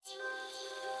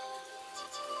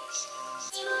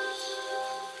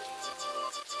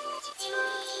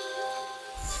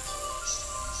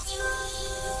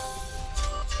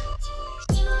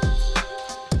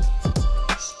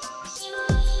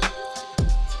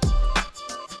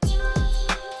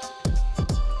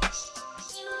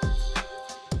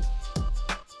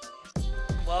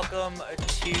welcome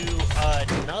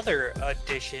to another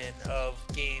edition of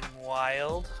Game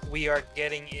Wild. We are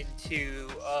getting into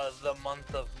the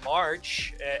month of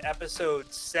March,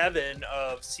 episode 7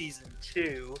 of season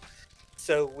 2.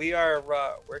 So we're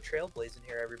trailblazing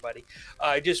here, everybody.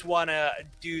 I just want to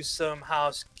do some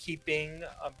housekeeping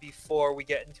before we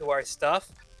get into our stuff.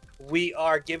 We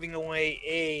are giving away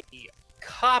a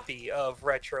copy of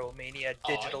Retromania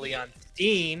digitally on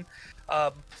Steam.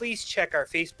 Please check our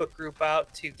Facebook group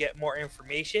out to get more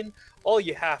information. All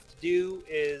you have to do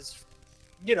is,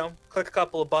 click a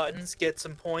couple of buttons, get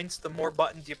some points. The more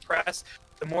buttons you press,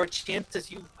 the more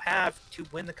chances you have to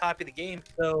win the copy of the game.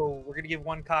 So we're going to give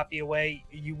one copy away.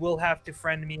 You will have to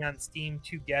friend me on Steam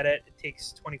to get it. It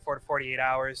takes 24 to 48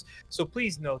 hours. So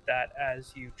please note that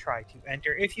as you try to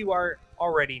enter, if you are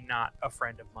already not a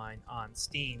friend of mine on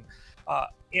Steam.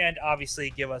 And obviously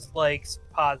give us likes,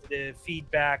 positive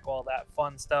feedback, all that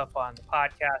fun stuff on the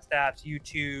podcast apps,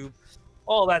 YouTube,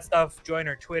 all that stuff. Join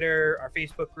our Twitter, our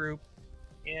Facebook group,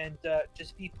 and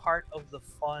just be part of the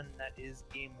fun that is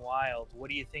Game Wild. What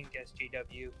do you think,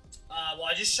 SJW? Well,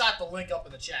 I just shot the link up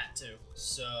in the chat too,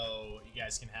 so you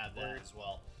guys can have that as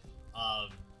well.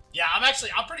 Yeah, I'm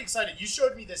pretty excited. You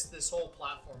showed me this whole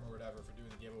platform or whatever for doing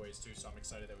the giveaways too, so I'm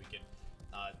excited that we can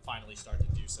finally start to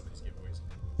do some of these giveaways.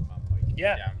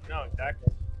 Yeah, no,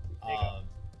 exactly.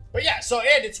 But yeah,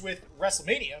 and it's with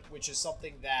WrestleMania, which is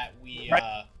something that we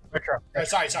Retro.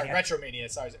 Retromania.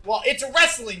 Sorry. Well, it's a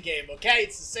wrestling game, okay?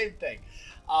 It's the same thing.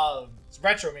 It's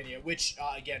Retromania, which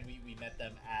again we met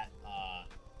them at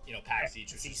PAX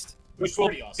East, which will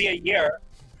pretty awesome. Be a year.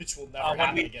 Which will never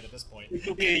happen again at this point. Which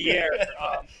will be a year.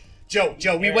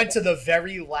 Joe, we went to the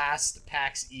very last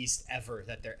PAX East ever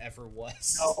that there ever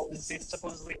was. No, they're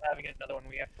supposedly having another one.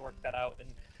 We have to work that out,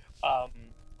 and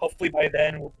hopefully by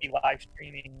then we'll be live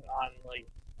streaming on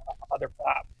other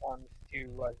platforms to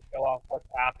show off what's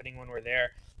happening when we're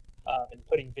there, and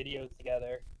putting videos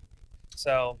together.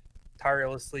 So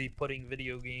tirelessly putting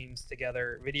videos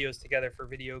together for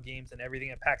video games and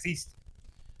everything at PAX East.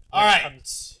 All right,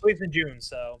 it's in June.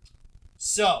 So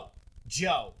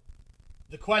Joe,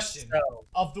 the question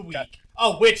of the week.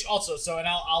 Which also, and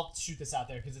I'll shoot this out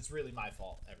there because it's really my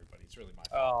fault, everybody. It's really my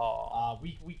fault.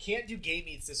 We can't do game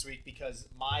eats this week because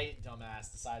my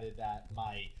dumbass decided that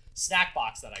my snack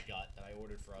box that I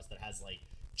ordered for us that has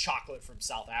chocolate from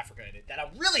South Africa in it, that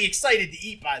I'm really excited to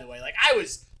eat, by the way. I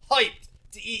was hyped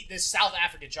to eat this South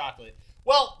African chocolate.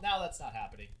 Well, now that's not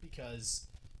happening because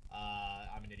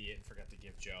I'm an idiot and forgot to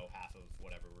give Joe half of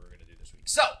whatever we were going to do this week.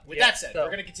 So, with that said, we're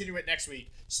going to continue it next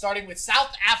week, starting with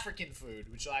South African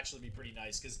food, which will actually be pretty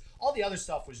nice because all the other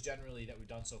stuff was generally that we've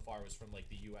done so far was from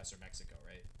the U.S. or Mexico,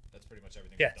 right? That's pretty much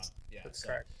everything we've done. Yeah, that's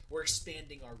correct. We're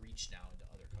expanding our reach now into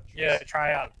other countries. Yeah,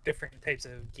 try out different types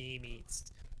of game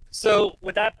eats. So,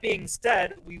 with that being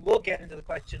said, we will get into the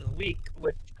question of the week,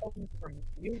 which comes from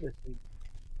you this week.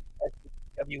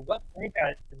 What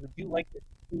franchise would you like to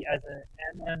see as an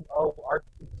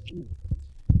MMORPG?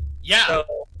 Yeah. So,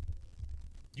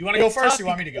 you want to go first, or you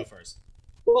want me to go first?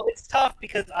 Well, it's tough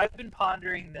because I've been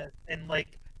pondering this, and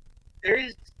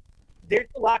there's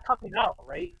a lot coming out,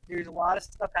 right? There's a lot of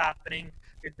stuff happening.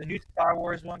 There's the new Star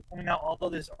Wars one coming out, although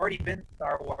there's already been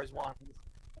Star Wars ones.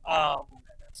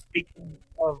 Speaking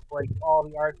of all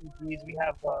the RPGs, we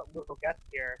have a little guest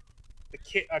here, a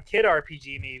kid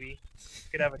RPG maybe.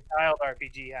 Could have a child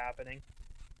RPG happening.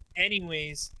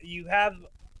 Anyways, you have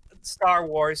Star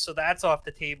Wars, so that's off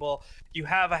the table. You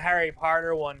have a Harry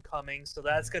Potter one coming, so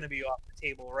that's going to be off the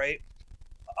table, right?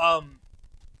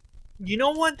 You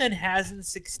know one that hasn't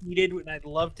succeeded, and I'd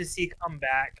love to see come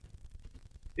back,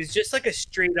 is just a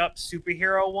straight up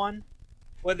superhero one,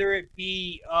 whether it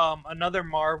be another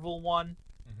Marvel one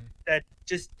that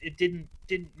it didn't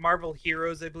Marvel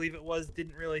Heroes, I believe it was,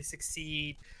 didn't really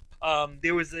succeed.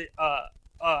 There was a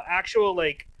actual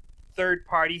third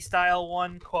party style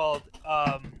one called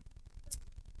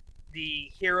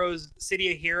the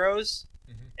City of Heroes,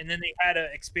 and then they had an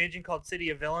expansion called City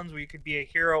of Villains where you could be a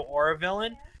hero or a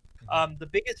villain. The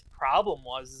biggest problem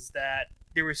was that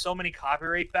there were so many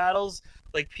copyright battles.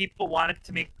 People wanted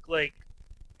to make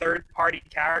third party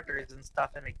characters and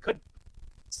stuff, and they couldn't.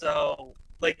 So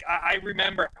I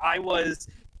remember I was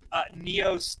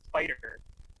Neo Spider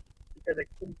because I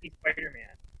couldn't be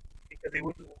Spider-Man because they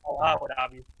wouldn't allow it,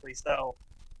 obviously. So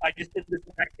I just did this.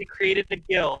 I actually created a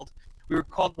guild. We were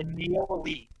called the Neo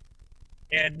Elite,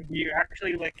 and we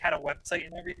actually had a website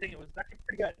and everything. It was actually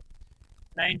pretty good,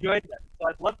 and I enjoyed that. So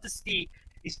I'd love to see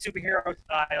a superhero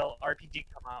style RPG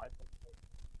come out.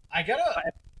 I gotta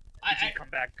come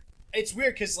back. It's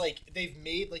weird because they've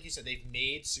made, like you said, they've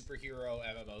made superhero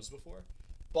MMOs before,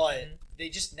 but they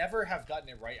just never have gotten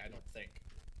it right. I don't think.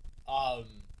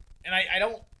 And I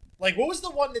don't like, what was the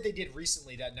one that they did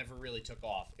recently that never really took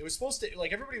off? It was supposed to,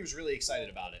 like, everybody was really excited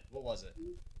about it. What was it?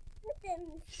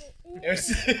 It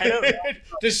was, I don't know.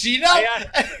 Does she know?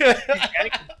 She's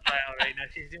Gangnam Style right now.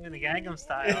 She's doing the Gangnam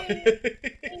Style.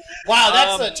 Wow,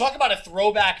 that's talk about a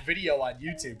throwback video on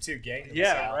YouTube too, Gangnam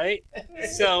Style. Right.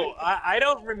 So I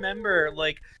don't remember,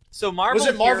 like, so Marvel. Was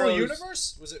it Marvel Heroes,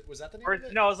 Universe? Was that the name of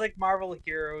it? No, it was like Marvel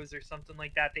Heroes or something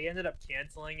like that. They ended up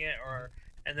canceling it or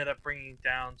ended up bringing it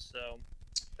down. So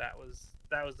that was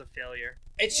the failure.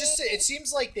 It's just, it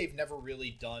seems like they've never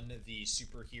really done the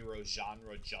superhero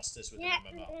genre justice with an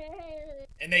MMO.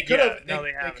 And they could have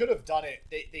they could have done it.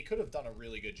 They could have done a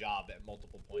really good job at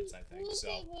multiple points, I think.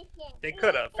 So they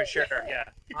could have, for sure. Yeah,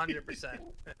 100%.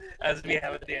 As we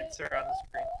have the answer on the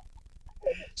screen.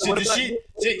 So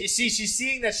you see, she's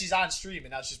seeing that she's on stream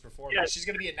and now she's performing. Yeah, she's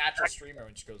gonna be a natural streamer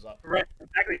when she goes up. Right,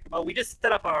 exactly. Well, we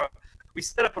set up a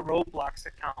Roblox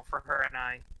account for her and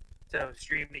I to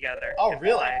stream together. Oh,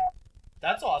 really?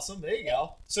 That's awesome. There you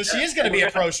go. So she is gonna be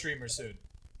a pro streamer soon.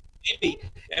 Maybe.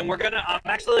 And I'm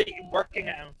actually working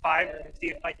on Fiverr to see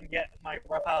if I can get my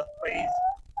Roughhouse Plays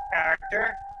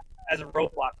character as a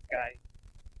Roblox guy.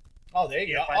 Oh, there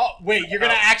you go. Oh, wait, you're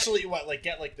gonna actually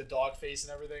get like the dog face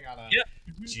and everything on a? Yep.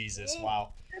 Jesus,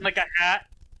 wow. And like a hat,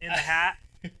 and the hat,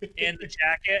 and the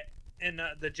jacket, and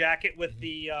the jacket with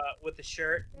the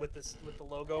shirt with the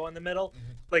logo in the middle.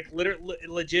 Like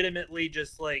legitimately,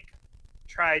 just like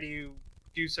try to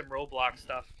do some Roblox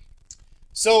stuff.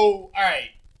 So, all right.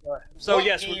 So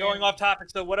yes, we're going off topic.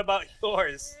 So what about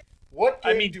yours? What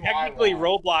game technically,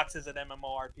 Roblox is an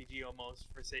MMORPG almost,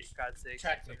 for God's sake.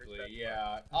 Technically,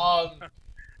 yeah.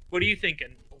 What are you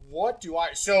thinking? What do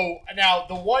I? So now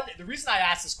the reason I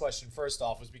asked this question first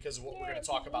off was because of what we're going to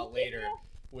talk about later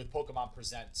with Pokemon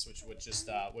Presents, which just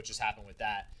happened with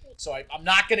that. So I'm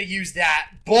not going to use that,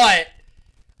 but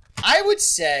I would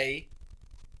say,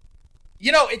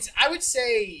 I would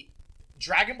say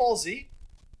Dragon Ball Z.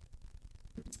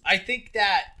 I think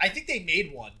they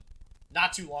made one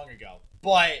not too long ago,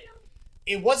 but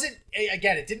it wasn't,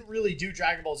 again, it didn't really do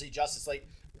Dragon Ball Z justice. Like,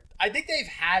 I think they've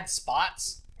had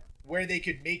spots where they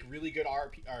could make really good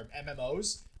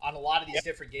MMOs on a lot of these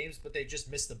different games, but they just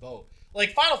missed the boat.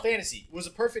 Like, Final Fantasy was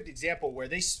a perfect example where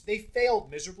they failed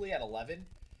miserably at 11,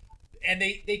 and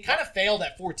they kind of failed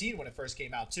at 14 when it first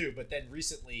came out too, but then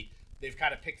recently they've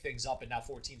kind of picked things up, and now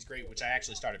 14's great, which I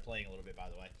actually started playing a little bit, by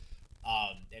the way.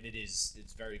 And it's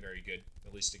very, very good,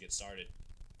 at least to get started.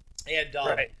 And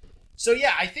so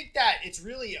yeah, I think that it's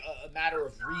really a matter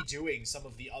of redoing some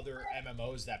of the other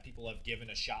MMOs that people have given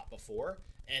a shot before,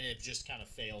 and it just kind of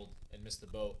failed and missed the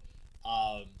boat.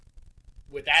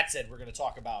 With that said, we're going to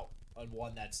talk about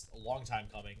one that's a long time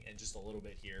coming and just a little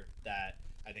bit here that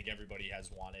I think everybody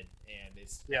has wanted, and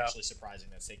it's actually surprising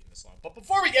that's taking this long. But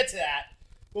before we get to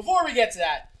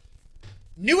that,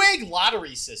 Newegg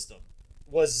lottery system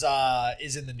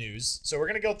is in the news. So we're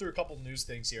going to go through a couple news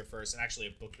things here first, and actually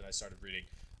a book that I started reading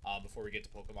before we get to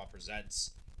Pokemon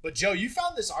Presents. But Joe, you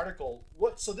found this article.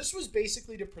 So this was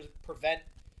basically to prevent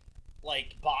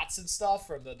like bots and stuff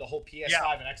from the whole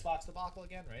PS5 and Xbox debacle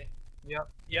again, right?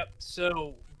 Yep.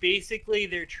 So basically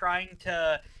they're trying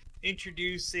to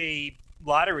introduce a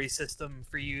lottery system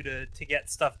for you to get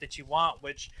stuff that you want,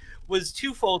 which was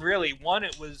twofold really. One,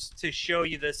 it was to show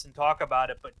you this and talk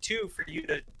about it, but two, for you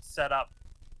to set up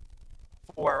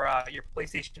for your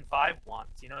PlayStation 5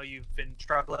 wants. You've been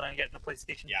struggling on getting a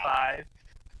PlayStation 5.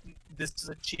 This is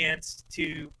a chance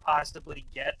to possibly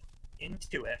get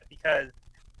into it, because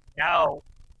now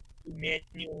you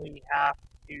manually have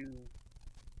to.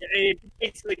 It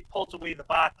basically pulls away the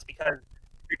bots, because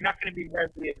you're not going to be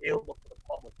readily available for the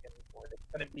public anymore. It's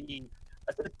going to be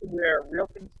a system where a real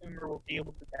consumer will be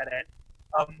able to get it.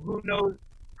 Who knows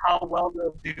how well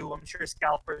they'll do? I'm sure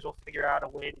scalpers will figure out a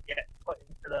way to get put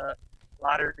into the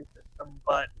lottery system.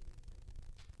 But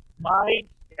my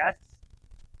guess,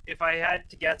 if I had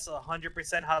to guess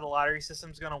 100% how the lottery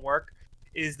system is going to work,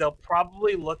 is they'll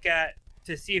probably look at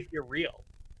to see if you're real.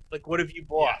 Like, what have you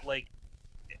bought? Yeah. Like,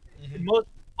 most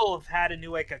people have had a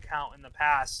Newegg account in the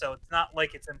past, so it's not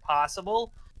like it's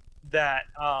impossible that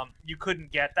you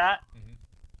couldn't get that. You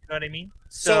know what I mean?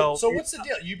 So what's the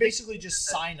deal? You basically just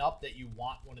sign up that you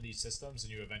want one of these systems,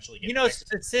 and you eventually get.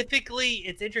 Specifically,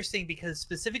 it's interesting because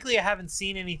specifically, I haven't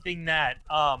seen anything that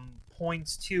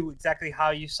points to exactly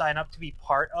how you sign up to be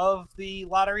part of the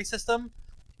lottery system,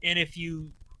 and if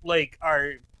you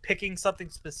are picking something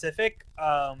specific.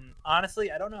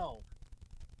 Honestly, I don't know.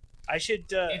 I should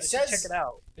check it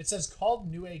out. It says,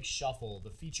 called Newegg Shuffle. The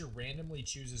feature randomly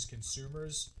chooses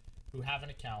consumers who have an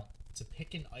account to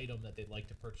pick an item that they'd like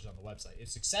to purchase on the website. If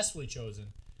successfully chosen,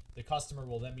 The customer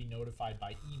will then be notified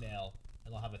by email,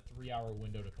 and they'll have a 3-hour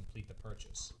window to complete the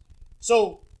purchase.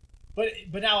 So, but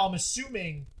now I'm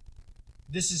assuming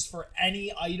this is for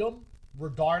any item,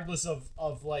 regardless of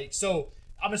like, so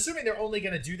I'm assuming they're only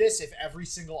going to do this if every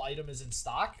single item is in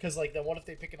stock, because like, then what if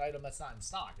they pick an item that's not in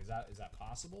stock? Is that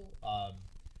possible?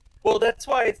 Well, that's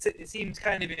why it seems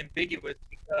kind of ambiguous,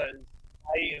 because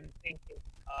I am thinking,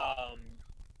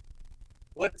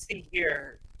 let's see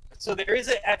here. So there is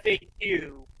an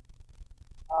FAQ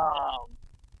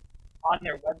on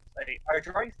their website. Our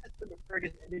drawing system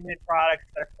encourages internet products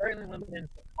that are currently limited in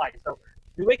supply. So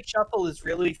Newegg Shuffle is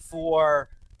really for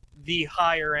the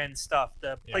higher end stuff,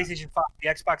 the PlayStation 5, the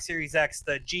Xbox Series X,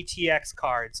 the GTX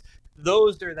cards.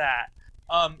 Those are that.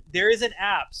 There is an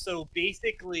app. So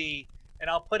basically, and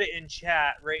I'll put it in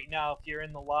chat right now if you're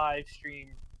in the live stream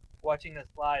watching this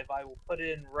live, I will put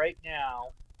it in right now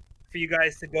for you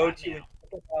guys to go to and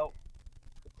check it out.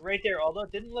 It's right there, although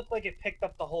it didn't look like it picked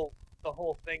up the whole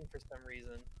thing for some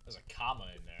reason. There's a comma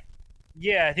in there.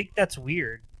 Yeah, I think that's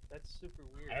weird. That's super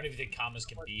weird. I don't even think commas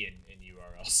can be in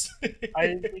URLs. I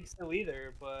didn't think so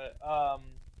either, but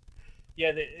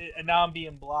yeah, and now I'm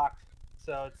being blocked,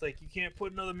 so it's like you can't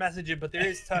put another message in, but there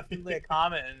is definitely a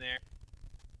comment in there.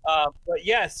 But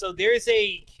yeah, so there's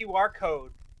a QR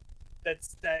code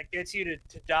that gets you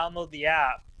to download the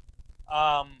app.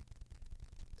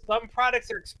 Some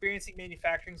products are experiencing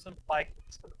manufacturing supply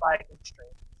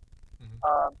constraints.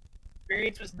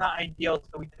 Experience was not ideal,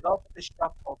 so we developed this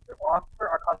shuffle to offer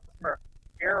our customer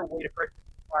a fair way to purchase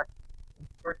products and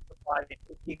source supply and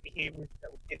take behaviors that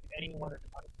would give anyone an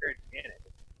unfair advantage.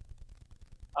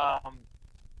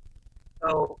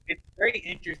 So it's very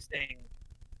interesting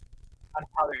on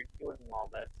how they're doing all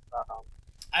this.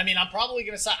 I mean, I'm probably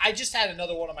going to say, I just had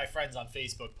another one of my friends on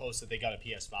Facebook post that they got a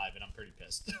PS5, and I'm pretty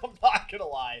pissed. I'm not going to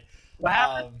lie. What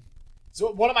happened?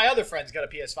 So one of my other friends got a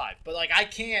PS5, but like,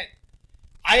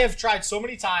 I have tried so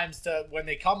many times to, when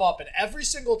they come up, and every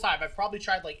single time, I've probably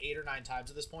tried like 8 or 9 times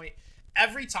at this point.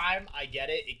 Every time I get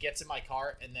it, it gets in my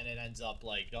cart, and then it ends up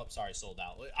like, nope, sorry, sold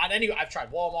out. I've tried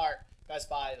Walmart, Best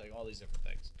Buy, like all these different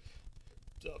things.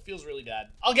 So it feels really bad.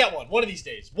 I'll get one of these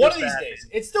days. One of these days.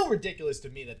 It's still ridiculous to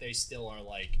me that they still are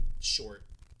like short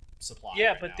supply.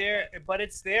 Yeah, but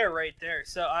it's there right there.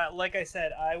 So like I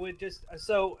said, I would just,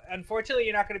 so unfortunately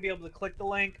you're not going to be able to click the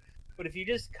link, but if you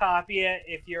just copy it,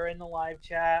 if you're in the live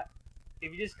chat,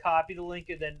 if you just copy the link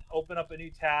and then open up a new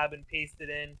tab and paste it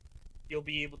in, you'll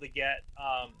be able to get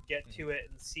to it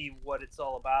and see what it's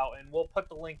all about. And we'll put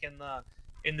the link in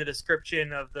the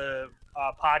description of the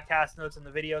podcast notes in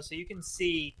the video, so you can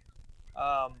see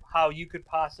how you could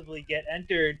possibly get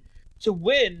entered to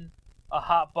win a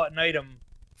hot button item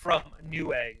from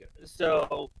Newegg.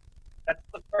 So that's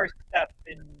the first step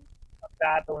in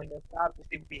battling this.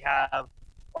 Obviously, we have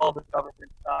all the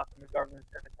government stuff, and the government's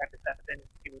going to try to step in and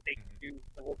see what they can do.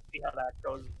 So we'll see how that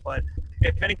goes. But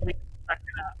if anything, it's not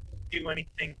going to do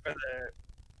anything for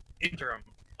the interim,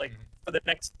 like for the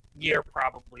next year,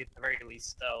 probably at the very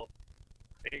least. So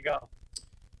there you go.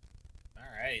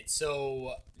 All right.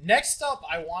 So next up,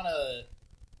 I want to.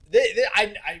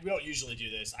 I don't usually do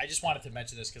this. I just wanted to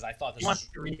mention this because I thought this wants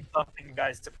to read something,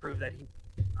 guys, to prove that he's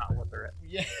not literate.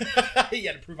 Yeah,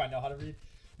 yeah, to prove I know how to read.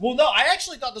 Well, no, I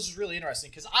actually thought this was really interesting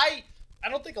because I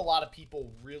don't think a lot of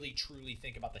people really truly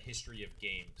think about the history of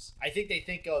games. I think they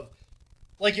think of,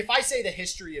 like, if I say the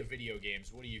history of video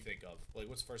games, what do you think of? Like,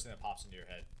 what's the first thing that pops into your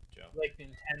head, Joe? Like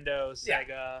Nintendo,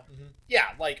 Sega. Yeah,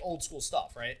 like old school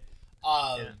stuff, right?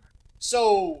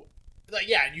 So, like,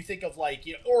 yeah, and you think of like,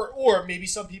 you know, or maybe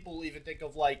some people even think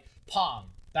of like Pong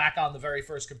back on the very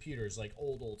first computers, like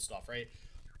old stuff, right?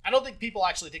 I don't think people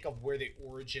actually think of where the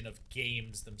origin of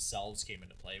games themselves came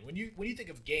into play. When you think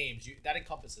of games, that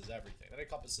encompasses everything. That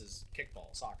encompasses kickball,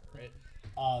 soccer, right?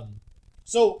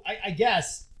 So I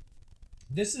guess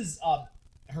this is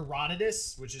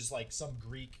Herodotus, which is like some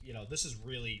Greek, you know, this is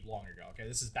really long ago. Okay,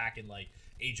 this is back in like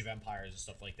Age of Empires and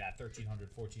stuff like that, 1300,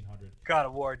 1400. God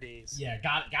of War days. Yeah,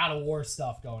 God of War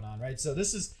stuff going on, right? So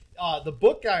this is the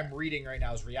book I'm reading right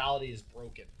now is Reality is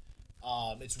Broken.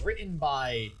 It's written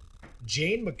by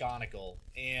Jane McGonigal,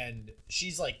 and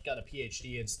she's like got a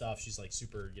PhD and stuff. She's like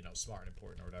super, you know, smart and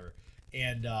important or whatever.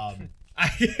 And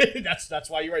that's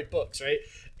why you write books, right?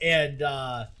 And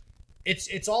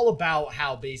it's all about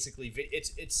how basically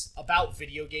it's about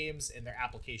video games and their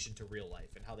application to real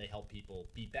life and how they help people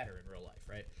be better in real life,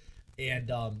 right?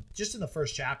 And just in the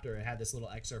first chapter, it had this little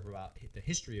excerpt about the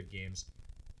history of games,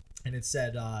 and it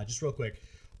said, just real quick,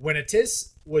 when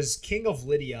Attis was king of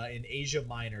Lydia in Asia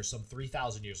Minor some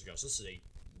 3,000 years ago, so this is a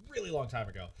really long time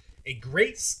ago, a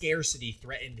great scarcity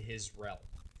threatened his realm.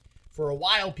 For a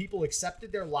while, people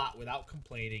accepted their lot without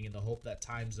complaining in the hope that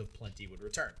times of plenty would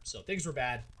return. So things were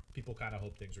bad. People kind of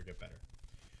hoped things would get better.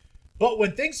 But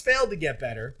when things failed to get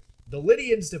better, the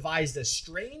Lydians devised a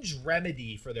strange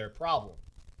remedy for their problem.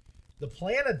 The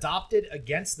plan adopted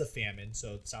against the famine,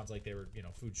 so it sounds like they were,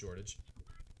 food shortage,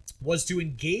 was to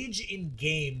engage in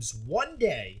games one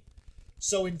day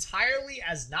so entirely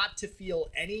as not to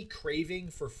feel any craving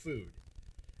for food,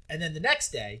 and then the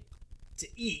next day to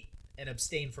eat and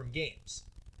abstain from games.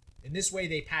 In this way,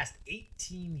 they passed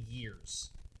 18 years.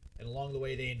 And along the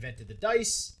way, they invented the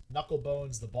dice, knuckle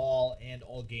bones, the ball, and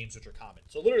all games which are common.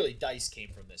 So literally, dice came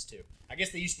from this too. I guess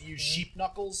they used to use sheep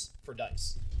knuckles for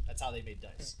dice. That's how they made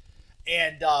dice.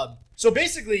 And so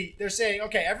basically, they're saying,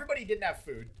 okay, everybody didn't have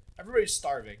food. Everybody was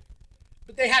starving.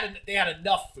 But they had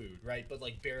enough food, right? But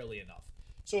like barely enough.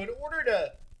 So in order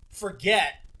to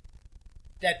forget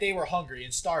that they were hungry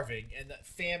and starving and that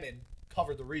famine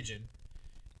covered the region,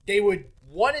 they would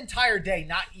one entire day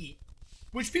not eat,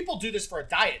 which people do this for a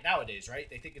diet nowadays, right?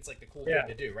 They think it's like the cool thing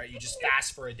to do, right? You just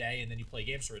fast for a day and then you play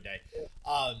games for a day.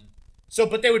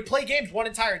 But they would play games one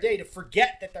entire day to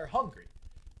forget that they're hungry.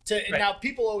 Now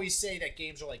people always say that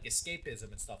games are like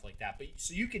escapism and stuff like that, but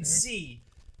so you can see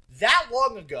that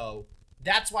long ago,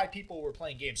 that's why people were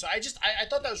playing games. So I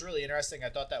thought that was really interesting. I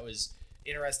thought that was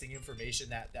interesting information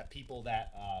that people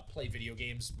that play video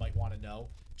games might want to know.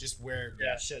 Just where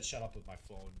shut up with my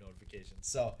phone notifications.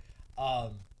 So I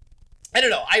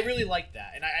don't know. I really like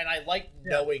that, and I like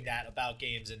knowing that about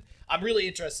games, and I'm really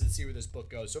interested to see where this book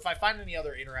goes. So if I find any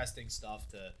other interesting stuff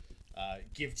to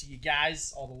give to you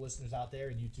guys, all the listeners out there,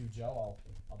 and you too, Joe,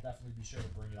 I'll definitely be sure to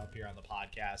bring it up here on the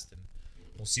podcast, and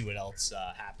we'll see what else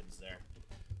happens there.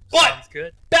 But sounds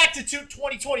good. Back to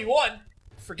 2021.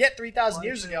 Forget 3,000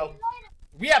 years ago.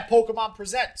 We have Pokemon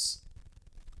Presents.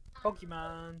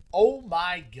 Pokemon. Oh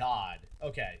my god.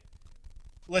 Okay.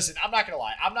 Listen, I'm not going to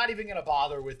lie. I'm not even going to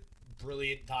bother with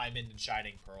Brilliant Diamond and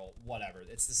Shining Pearl. Whatever.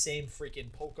 It's the same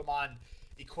freaking Pokemon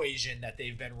equation that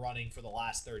they've been running for the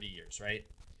last 30 years, right?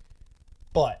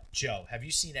 But, Joe, have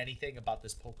you seen anything about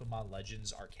this Pokemon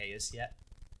Legends Arceus yet?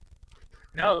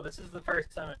 No, this is the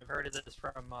first time I've heard of this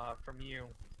from you.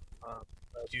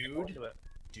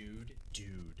 Dude.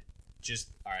 Just,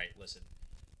 alright, listen.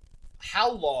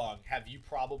 How long have you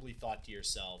probably thought to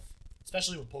yourself,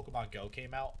 especially when Pokemon Go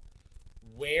came out,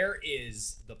 where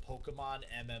is the Pokemon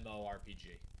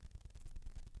MMORPG?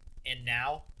 And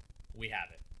now, we have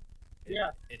it.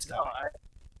 It's coming.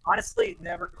 Honestly, it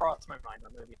never crossed my mind.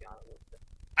 I'm going to be honest with you.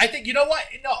 I think, you know what?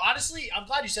 No, honestly, I'm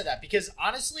glad you said that, because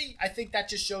honestly, I think that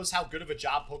just shows how good of a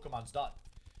job Pokemon's done.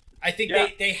 I think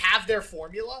they have their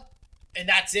formula, and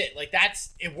that's it. Like,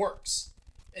 it works.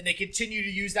 And they continue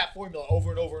to use that formula over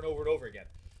and over and over and over again.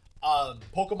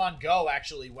 Pokemon Go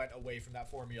actually went away from that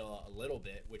formula a little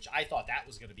bit, which I thought that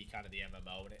was going to be kind of the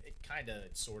MMO, and it kind of,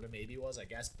 sort of maybe was, I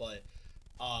guess, but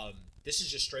this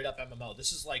is just straight up MMO.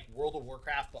 This is like World of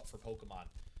Warcraft, but for Pokemon.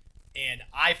 And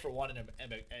I, for one, am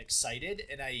excited,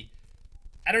 and I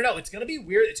don't know, it's going to be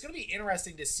weird. It's going to be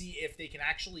interesting to see if they can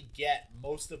actually get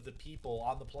most of the people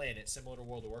on the planet, similar to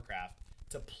World of Warcraft,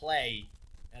 to play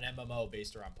an MMO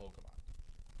based around Pokemon.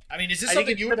 I mean, is this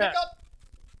something you would pick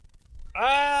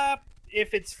up?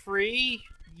 If it's free,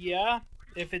 yeah.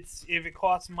 If it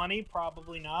costs money,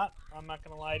 probably not. I'm not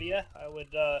gonna lie to you.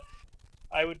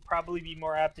 I would probably be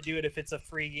more apt to do it if it's a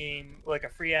free game, like a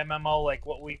free MMO, like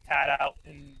what we've had out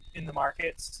in the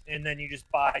markets, and then you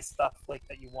just buy stuff like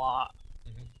that you want.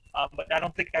 Mm-hmm. But I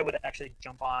don't think I would actually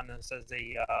jump on this as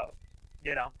a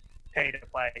pay to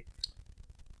play.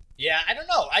 Yeah, I don't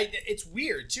know. It's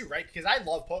weird too, right? Because I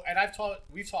love and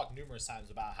we've talked numerous times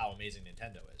about how amazing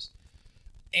Nintendo is,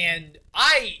 and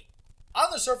on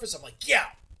the surface, I'm like, yeah,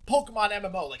 Pokemon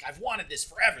MMO. Like, I've wanted this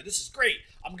forever. This is great.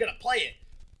 I'm gonna play it.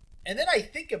 And then I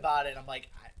think about it, and I'm like,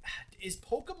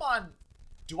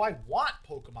 do I want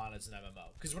Pokemon as an MMO?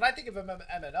 Because when I think of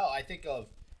MMO, I think of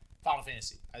Final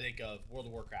Fantasy. I think of World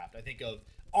of Warcraft. I think of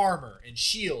armor and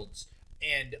shields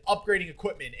and upgrading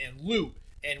equipment and loot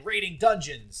and raiding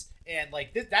dungeons. And,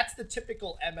 like, that's the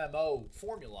typical MMO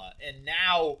formula. And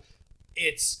now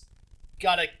it's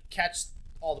got to catch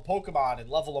all the Pokemon and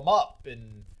level them up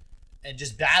and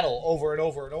just battle over and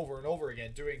over and over and over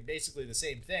again, doing basically the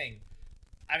same thing.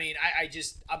 I mean,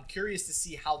 I'm curious to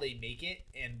see how they make it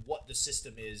and what the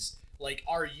system is. Like,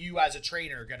 are you as a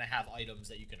trainer going to have items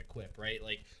that you can equip, right?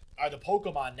 Like, are the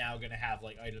Pokemon now going to have,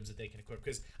 like, items that they can equip?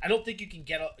 Because I don't think you can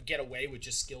get away with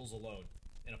just skills alone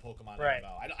in a Pokemon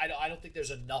MMO. I don't think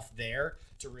there's enough there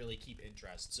to really keep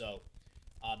interest. So,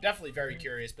 definitely very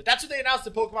curious. But that's what they announced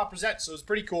at Pokemon Presents, so it was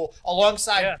pretty cool.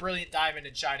 Alongside Brilliant Diamond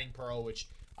and Shining Pearl, which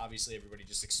Obviously, everybody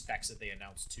just expects that they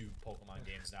announce 2 Pokemon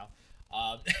games now.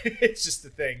 It's just the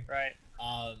thing, right?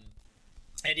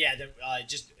 And yeah, then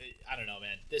I don't know,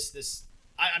 man.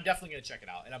 I'm definitely gonna check it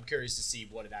out, and I'm curious to see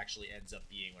what it actually ends up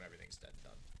being when everything's done.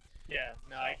 Yeah,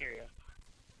 no, I hear you.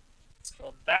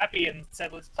 Well, that being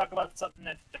said, let's talk about something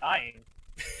that's dying.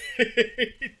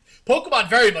 Pokemon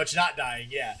very much not dying,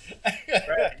 yeah.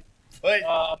 Right. But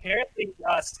apparently,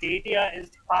 Stadia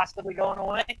is possibly going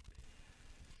away.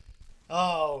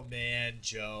 Oh man,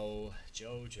 Joe.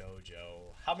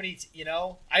 How many?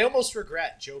 I almost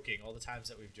regret joking all the times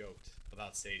that we've joked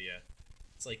about Stadia.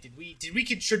 It's like, did we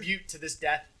contribute to this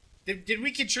death? Did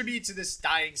we contribute to this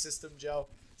dying system, Joe?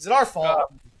 Is it our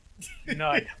fault? No,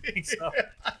 I don't think so.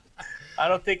 I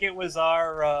don't think it was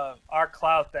our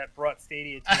clout that brought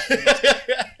Stadia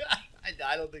to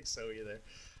I don't think so either.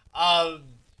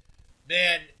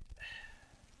 Man,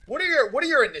 what are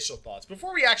your initial thoughts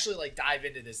before we actually dive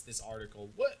into this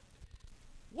article?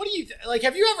 What do you like?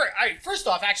 Have you ever? First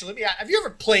off, actually, have you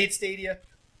ever played Stadia?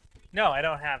 No, I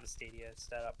don't have a Stadia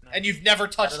set up. No. And you've never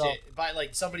touched it by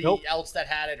somebody else that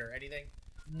had it or anything?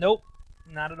 Nope,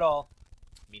 not at all.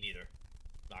 Me neither.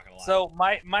 Not gonna lie. So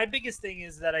my biggest thing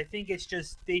is that I think it's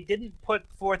just they didn't put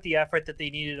forth the effort that they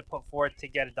needed to put forth to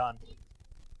get it done.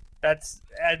 That's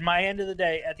at the end of the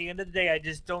day, I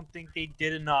just don't think they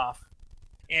did enough.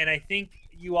 And I think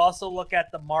you also look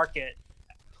at the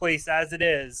marketplace as it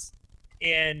is,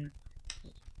 and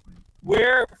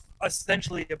we're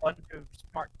essentially a bunch of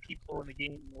smart people in the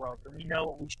gaming world, and we know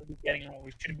what we should be getting and what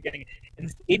we shouldn't be getting.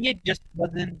 And Stadia just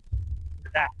wasn't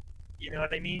that. You know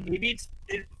what I mean? Maybe it's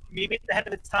ahead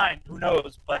of its time. Who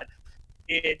knows? But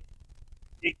it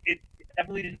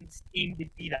definitely didn't seem to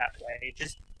be that way. It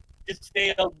just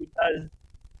failed because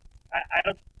I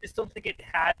don't think it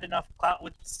had enough clout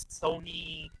with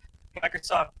Sony,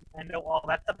 Microsoft, Nintendo, all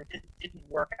that stuff. It just didn't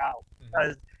work out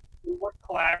because we weren't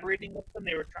collaborating with them.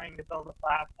 They were trying to build a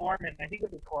platform, and I think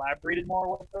if we collaborated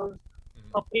more with those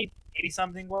companies, maybe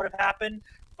something would have happened.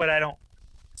 But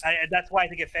that's why I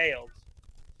think it failed.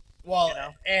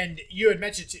 Well, and you had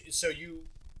mentioned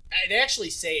they actually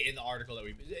say in the article that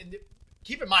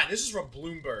keep in mind, this is from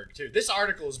Bloomberg too. This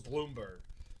article is Bloomberg.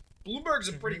 Bloomberg's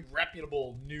a pretty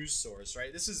reputable news source,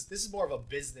 right? This is more of a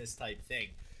business type thing.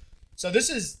 So this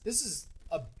is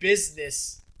a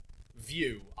business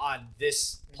view on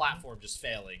this platform just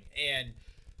failing. And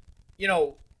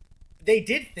they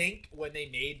did think when they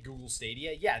made Google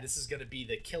Stadia, yeah, this is going to be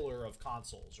the killer of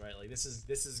consoles, right? Like this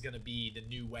is going to be the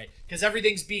new way because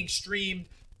everything's being streamed,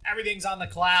 everything's on the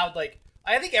cloud.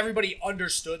 I think everybody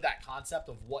understood that concept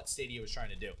of what Stadia was trying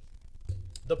to do.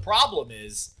 The problem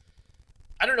is,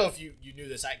 I don't know if you knew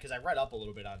this, because I read up a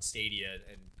little bit on Stadia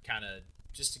and kind of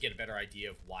just to get a better idea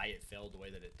of why it failed the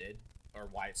way that it did, or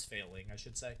why it's failing, I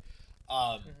should say.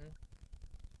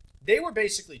 They were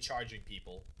basically charging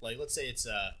people, let's say it's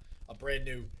a brand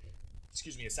new,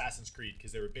 Assassin's Creed,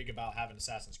 because they were big about having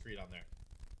Assassin's Creed on there.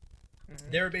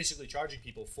 They were basically charging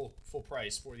people full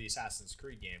price for the Assassin's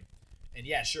Creed game. And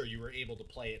yeah, sure, you were able to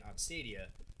play it on Stadia,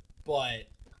 but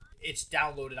it's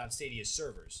downloaded on Stadia's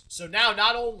servers. So now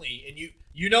not only, and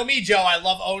you know me, Joe, I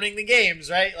love owning the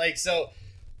games, right? So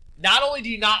not only do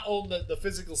you not own the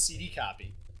physical CD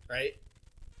copy, right?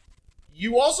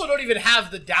 You also don't even have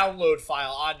the download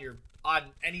file on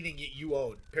anything you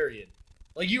own, period.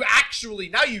 You actually,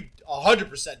 now you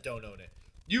 100% don't own it.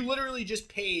 You literally just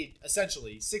paid,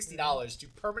 essentially, $60 to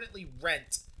permanently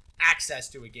rent access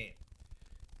to a game.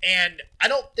 And I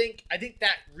think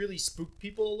that really spooked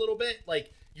people a little bit.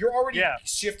 You're already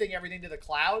shifting everything to the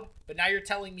cloud, but now you're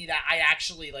telling me that I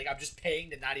actually, I'm just paying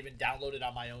to not even download it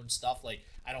on my own stuff.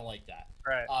 I don't like that.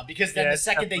 Right. Because then the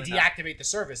second they deactivate the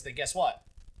service, then guess what?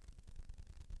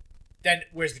 Then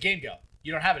where's the game go?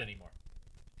 You don't have it anymore.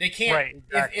 They can't. Right,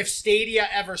 exactly. If Stadia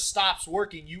ever stops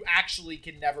working, you actually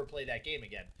can never play that game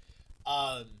again.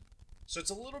 So it's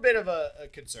a little bit of a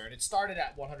concern. It started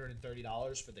at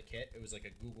 $130 for the kit. It was like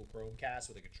a Google Chromecast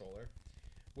with a controller,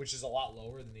 which is a lot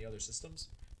lower than the other systems.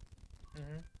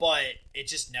 But it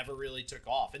just never really took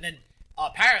off. And then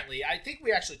apparently, I think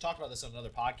we actually talked about this on another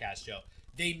podcast, Joe.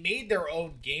 They made their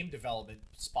own game development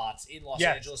spots in Los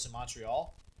Angeles and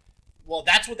Montreal. Well,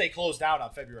 that's what they closed down on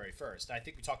February 1st. I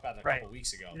think we talked about that a couple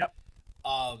weeks ago. Yep.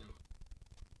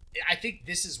 I think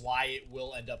this is why it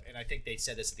will end up, and I think they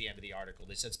said this at the end of the article.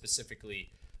 They said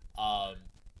specifically,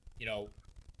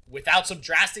 without some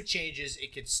drastic changes,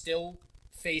 it could still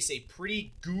face a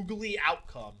pretty googly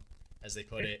outcome, as they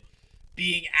put it,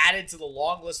 being added to the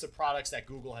long list of products that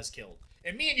Google has killed.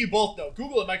 And me and you both know,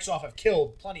 Google and Microsoft have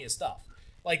killed plenty of stuff.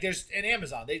 There's an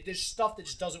Amazon. There's stuff that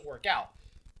just doesn't work out.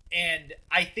 And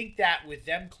I think that with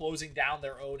them closing down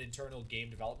their own internal game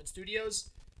development studios,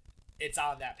 it's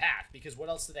on that path. Because what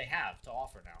else do they have to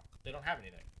offer now? They don't have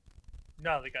anything.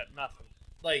 No, they got nothing.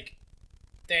 Like,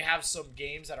 they have some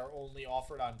games that are only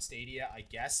offered on Stadia, I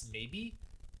guess. Maybe.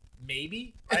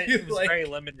 It was very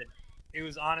limited. It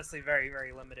was honestly very,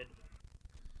 very limited.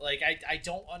 Like, I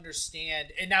don't understand.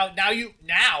 And now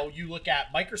you look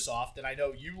at Microsoft, and I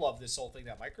know you love this whole thing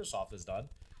that Microsoft has done.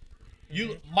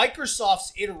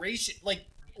 Microsoft's iteration, like,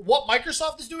 what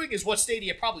Microsoft is doing is what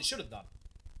Stadia probably should have done.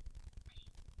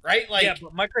 Right? Like, yeah,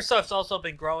 but Microsoft's also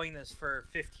been growing this for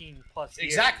 15 plus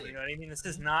years. Exactly. You know what I mean? This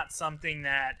is not something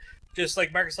that just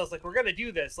like Microsoft's like, we're going to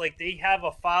do this. Like, they have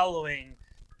a following,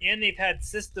 and they've had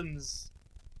systems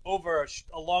over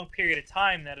a long period of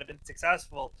time that have been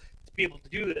successful to be able to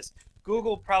do this.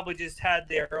 Google probably just had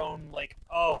their own, like,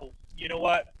 oh, you know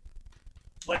what?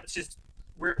 Let's just,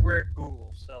 we're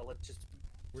Google, so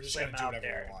we're just going to do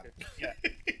whatever we want. Yeah,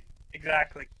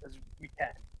 exactly, because we can.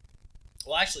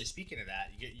 Well, actually, speaking of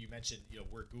that, you mentioned,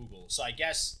 we're Google. So I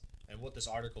guess, and what this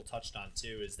article touched on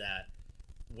too, is that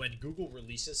when Google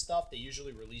releases stuff, they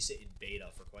usually release it in beta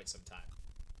for quite some time.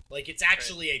 Like, it's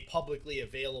actually a publicly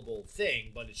available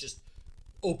thing, but it's just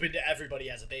open to everybody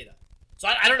as a beta. So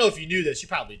I don't know if you knew this. You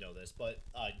probably know this, but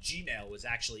Gmail was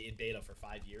actually in beta for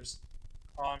 5 years.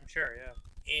 Oh, I'm sure, yeah.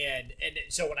 And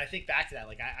so when I think back to that,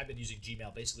 like, I've been using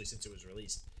Gmail basically since it was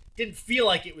released. Didn't feel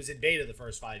like it was in beta the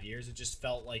first 5 years. It just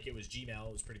felt like it was Gmail.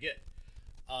 It was pretty good.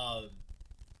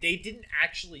 They didn't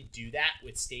actually do that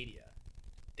with Stadia.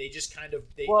 They just kind of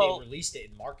they released it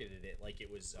and marketed it like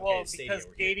it was okay. Stadia, because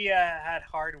Stadia had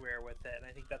hardware with it, and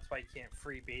I think that's why you can't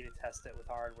free beta test it with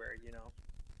hardware.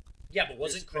 Yeah, but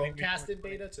wasn't Chromecast in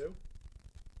beta too?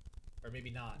 Or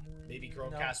maybe not. Maybe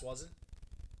Chromecast wasn't.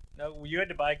 No, you had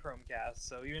to buy Chromecast,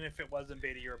 so even if it was in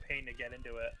beta, you were paying to get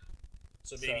into it.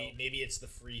 So maybe it's the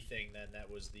free thing then that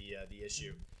was the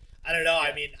issue. I don't know. Yeah.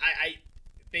 I mean, I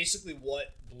basically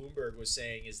what Bloomberg was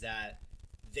saying is that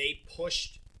they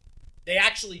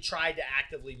actually tried to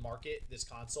actively market this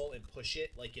console and push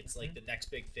it like it's like the next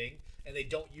big thing, and they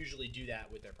don't usually do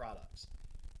that with their products.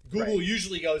 Google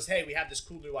usually goes, hey, we have this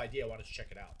cool new idea, why don't you check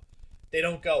it out? They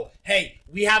don't go, hey,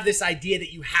 we have this idea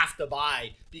that you have to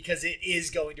buy because it is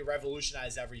going to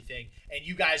revolutionize everything, and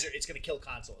you guys it's going to kill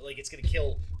console. Like, it's going to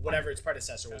kill whatever its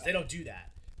predecessor was. They don't do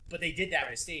that. But they did that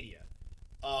with Stadia.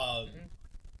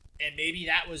 And maybe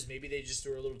they just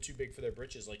were a little too big for their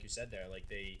britches, like you said there. Like,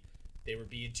 they were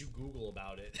being too Google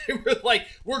about it. They were like,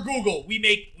 we're Google. We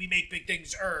make big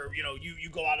things. You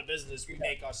go out of business. We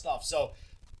make our stuff. So,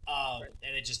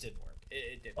 and it just didn't work.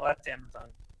 It didn't. Well, that's Amazon.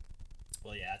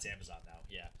 Well, yeah, that's Amazon now.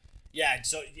 Yeah. Yeah,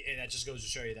 and that just goes to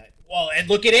show you that. Well, and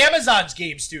look at Amazon's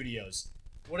game studios.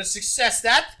 What a success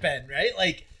that's been, right?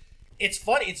 Like, it's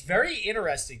funny. It's very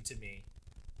interesting to me.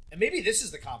 And maybe this is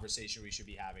the conversation we should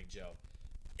be having, Joe.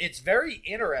 It's very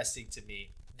interesting to me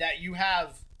that you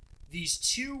have these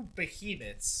two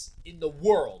behemoths in the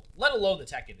world, let alone the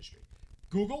tech industry,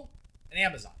 Google and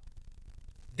Amazon.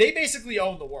 They basically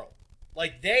own the world.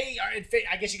 Like, they are in.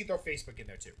 I guess you can throw Facebook in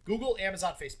there too. Google,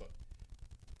 Amazon, Facebook.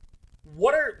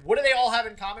 What do they all have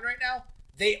in common right now?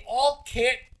 They all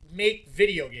can't make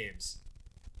video games.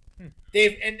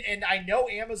 And I know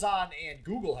Amazon and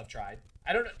Google have tried.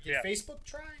 I don't know. Did Facebook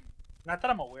try? Not that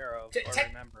I'm aware of.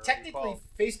 Remember. Technically,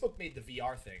 Facebook made the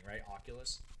VR thing, right?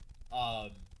 Oculus.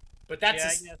 But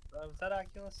that's was that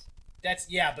Oculus?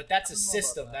 But that's a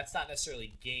system. That's not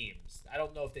necessarily games. I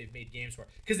don't know if they've made games for it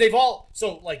because they've all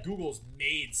like Google's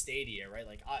made Stadia, right?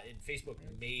 Like, and Facebook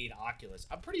made Oculus.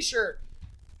 I'm pretty sure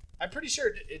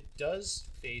it does.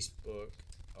 Facebook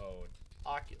own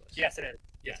Oculus. Yes, it is.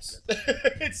 Yes.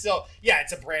 So yeah,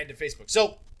 it's a brand of Facebook.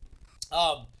 So,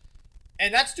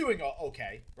 and that's doing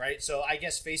okay, right? So I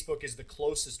guess Facebook is the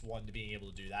closest one to being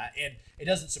able to do that, and it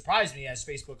doesn't surprise me as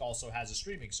Facebook also has a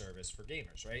streaming service for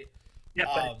gamers, right?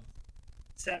 Yeah,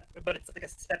 but it's like a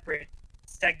separate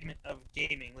segment of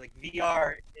gaming. Like,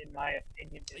 VR, in my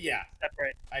opinion, is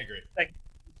separate. I agree.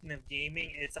 Segment of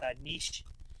gaming, it's a niche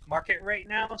market right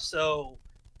now, so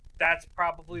that's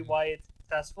probably why it's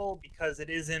successful, because it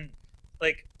isn't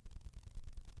like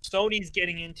Sony's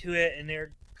getting into it and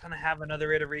they're gonna have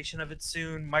another iteration of it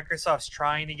soon. Microsoft's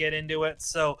trying to get into it,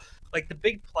 so like the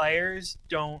big players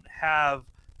don't have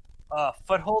a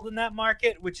foothold in that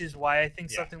market, which is why I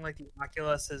think something like the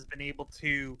Oculus has been able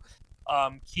to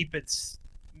keep its,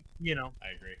 I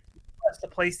agree. The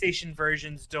PlayStation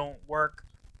versions don't work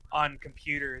on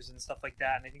computers and stuff like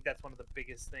that, and I think that's one of the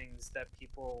biggest things that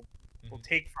people will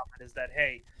take from it is that,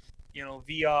 hey,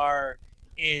 VR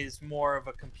is more of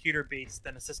a computer-based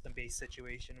than a system-based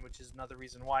situation, which is another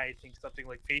reason why I think something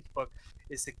like Facebook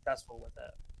is successful with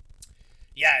it.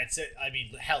 Yeah, I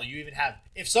mean, hell, you even have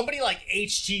if somebody like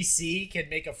HTC can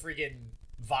make a freaking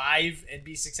Vive and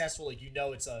be successful, like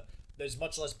there's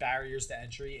much less barriers to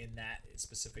entry in that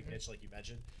specific niche, like you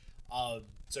mentioned.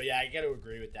 So yeah, I got to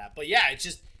agree with that. But yeah, it's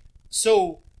just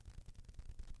so.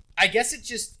 I guess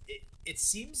it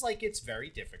seems like it's very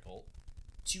difficult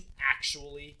to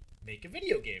actually make a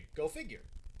video game. Go figure.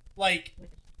 Like,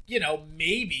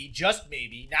 maybe, just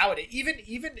maybe nowadays,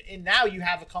 even in now you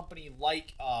have a company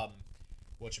like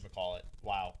whatchamacallit,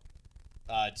 wow,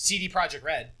 CD Projekt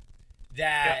Red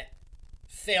that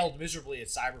failed miserably at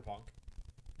Cyberpunk.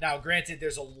 Now, granted,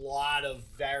 there's a lot of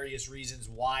various reasons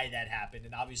why that happened,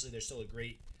 and obviously they're still a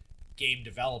great game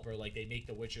developer. Like, they make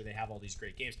The Witcher, they have all these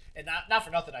great games, and not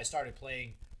for nothing, I started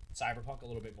playing Cyberpunk a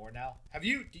little bit more now. Did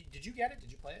you get it?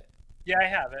 Did you play it? Yeah, I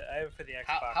have it. I have it for the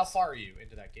Xbox. How far are you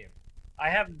into that game? I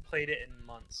haven't played it in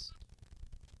months.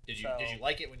 Did you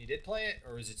like it when you did play it,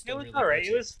 or is it still? It was alright.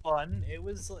 It was fun.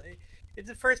 It's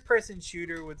a first-person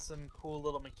shooter with some cool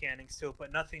little mechanics to it,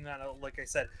 but nothing that, like I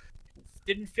said,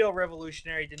 didn't feel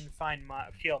revolutionary. Didn't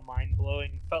feel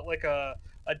mind-blowing. Felt like a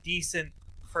decent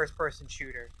first-person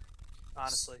shooter,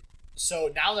 honestly.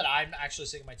 So now that I'm actually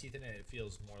sinking my teeth in it, it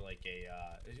feels more like it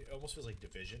almost feels like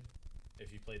Division.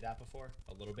 If you played that before,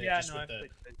 a little bit, just with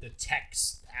the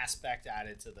text aspect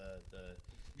added to the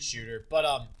shooter.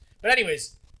 But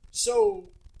anyways, so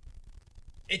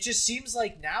it just seems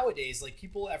like nowadays, like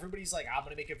everybody's like, I'm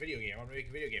gonna make a video game. I'm gonna make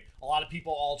a video game. A lot of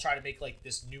people all try to make like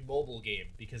this new mobile game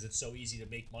because it's so easy to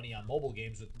make money on mobile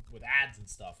games with ads and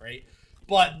stuff, right?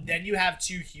 But then you have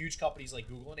two huge companies like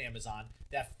Google and Amazon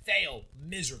that fail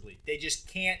miserably. They just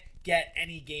can't get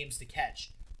any games to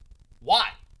catch. Why?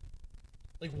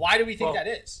 Like, why do we think that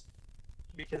is?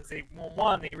 Because they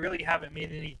really haven't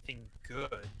made anything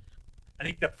good. I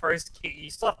think the first game, you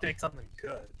still have to make something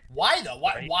good. Why though?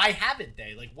 Why haven't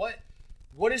they? Like,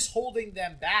 what is holding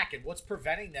them back, and what's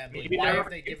preventing them? Like, why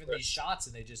have they given these shots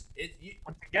and they just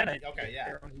once again? I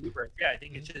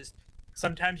think it's just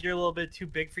sometimes you're a little bit too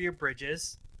big for your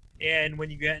bridges, and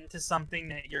when you get into something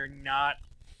that you're not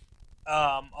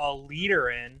a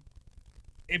leader in.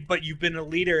 But you've been a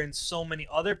leader in so many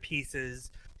other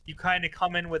pieces, you kind of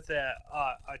come in with a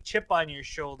chip on your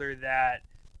shoulder that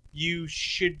you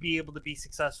should be able to be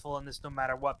successful in this no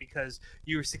matter what, because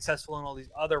you were successful in all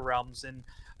these other realms. And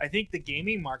I think the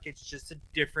gaming market's just a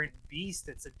different beast.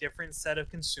 It's a different set of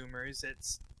consumers.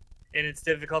 It's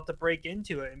difficult to break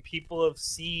into it. And people have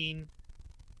seen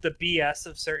the BS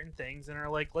of certain things and are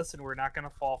like, listen, we're not going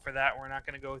to fall for that. We're not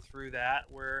going to go through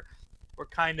that. We're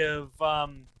kind of...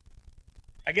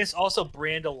 I guess also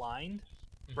brand aligned,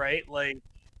 right? Like,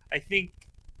 I think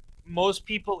most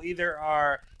people either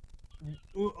are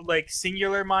like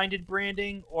singular minded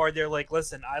branding, or they're like,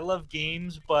 listen, I love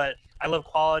games, but I love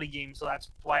quality games, so that's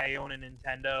why I own a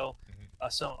Nintendo,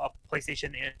 so a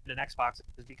PlayStation and an Xbox,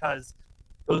 is because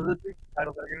those are the three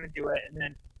titles that are going to do it. And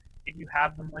then if you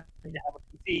have the money to have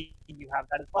a PC, you have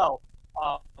that as well.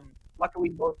 Luckily,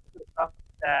 most of the stuff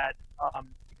that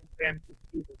you can spam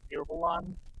PC is available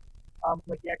on.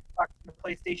 Like the Xbox and the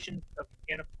PlayStation, so if you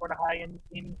can't afford a high-end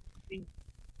gaming PC,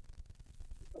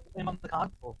 put the same on the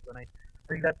consoles. And I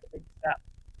think that's a big step.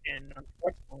 And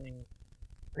unfortunately,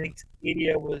 I think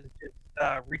Stadia was just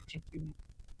reaching too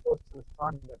close to the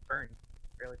sun that burned.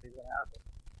 Really did that happen.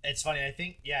 It's funny. I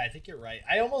think you're right.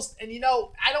 I don't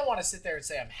want to sit there and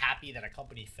say I'm happy that a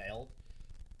company failed,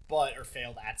 or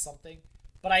failed at something.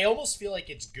 But I almost feel like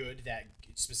it's good that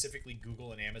specifically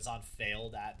Google and Amazon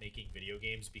failed at making video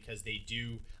games, because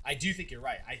I do think you're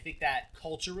right. I think that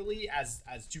culturally, as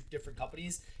two different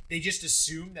companies, they just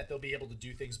assume that they'll be able to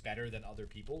do things better than other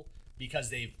people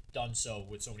because they've done so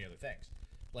with so many other things.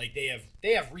 Like, they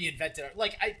have reinvented.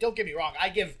 Like, don't get me wrong, I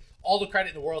give all the credit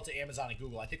in the world to Amazon and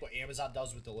Google. I think what Amazon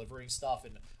does with delivering stuff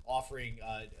and offering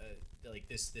like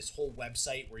this whole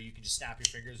website where you can just snap your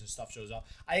fingers and stuff shows up,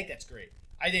 I think that's great.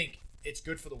 I think it's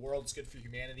good for the world. It's good for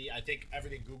humanity. I think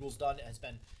everything Google's done has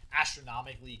been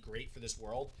astronomically great for this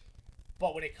world.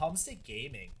 But when it comes to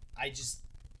gaming, I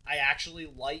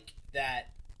actually like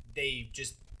that they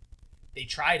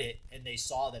tried it and they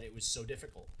saw that it was so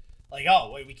difficult. Like,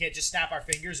 oh, wait, we can't just snap our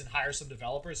fingers and hire some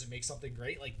developers and make something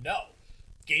great. Like, no,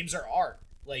 games are art.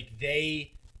 Like,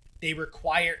 they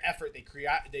require effort.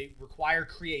 They require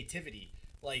creativity.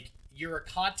 Like, you're a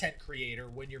content creator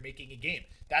when you're making a game.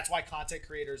 That's why content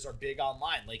creators are big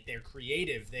online. Like, they're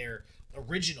creative, they're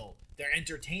original, they're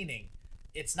entertaining.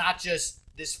 It's not just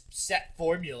this set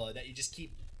formula that you just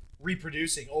keep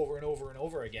reproducing over and over and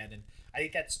over again. And I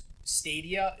think that's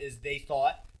Stadia they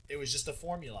thought it was just a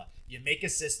formula. You make a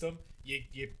system,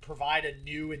 you provide a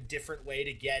new and different way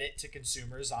to get it to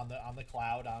consumers on the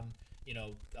cloud, on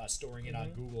storing it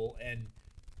on Google and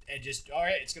just, all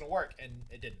right, it's gonna work, and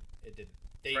it didn't.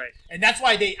 Right. And that's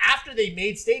why after they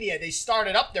made Stadia, they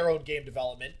started up their own game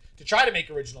development to try to make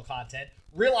original content.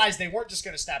 Realized they weren't just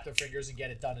gonna snap their fingers and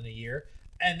get it done in a year,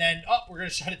 and then we're gonna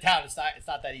shut it down. It's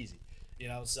not that easy,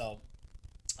 So,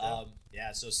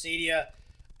 so Stadia.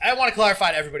 I want to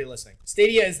clarify to everybody listening: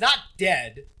 Stadia is not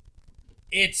dead.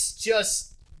 It's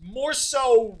just more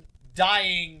so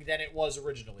dying than it was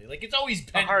originally. Like, it's always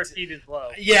been. The heartbeat is low.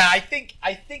 Yeah, I think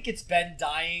it's been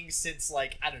dying since,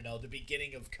 like, I don't know, the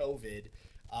beginning of COVID.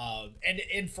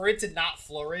 And for it to not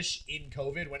flourish in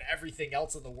COVID when everything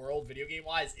else in the world, video game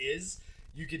wise,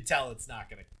 you can tell it's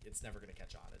never gonna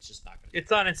catch on. It's just not gonna.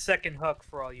 It's on its second hook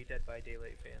for all you Dead by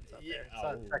Daylight fans out there. It's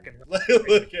on its second hook.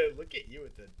 look at you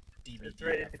with the DVD. It's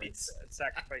ready to be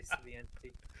sacrificed to the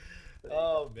entity.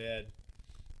 Oh man.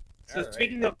 So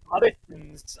speaking of other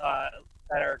things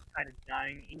that are kind of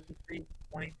dying, E3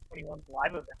 2021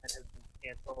 live event has been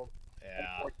canceled.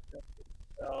 Yeah.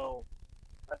 So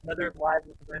another live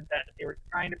event that they were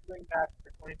trying to bring back for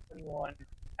 2021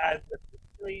 has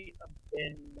officially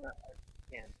been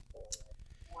canceled.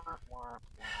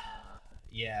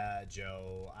 Yeah,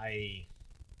 Joe.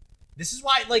 This is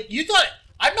why, like, you thought.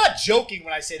 I'm not joking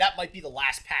when I say that might be the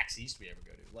last PAX East we ever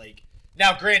go to. Like,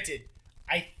 now, granted,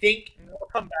 I think we'll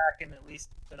come back in at least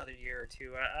another year or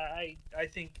two. I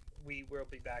think we will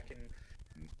be back in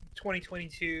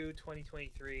 2022,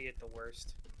 2023 at the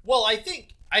worst. Well, I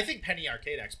think Penny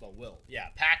Arcade Expo will. Yeah,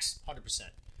 PAX 100%.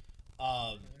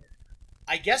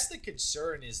 I guess the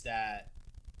concern is that.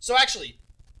 So actually,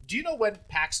 do you know when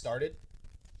PAX started?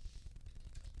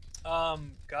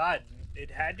 God,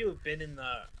 it had to have been in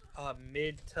the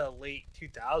mid to late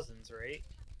 2000s, right?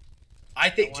 I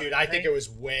think it was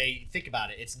way. Think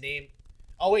about it. It's named.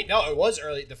 Oh wait, no, it was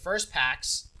early. The first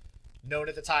PAX, known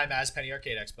at the time as Penny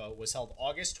Arcade Expo, was held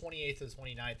August 28th to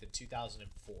 29th in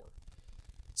 2004.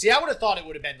 See, I would have thought it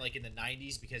would have been like in the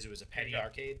 90s because it was a Penny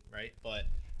Arcade, right? But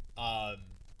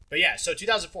yeah, so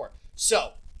 2004.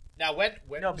 So now when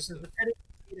no, because the Penny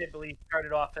Arcade, I believe,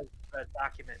 started off as a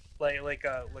document, like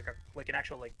an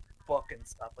actual like book and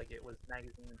stuff. Like it was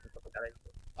magazines and stuff like that.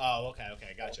 Oh,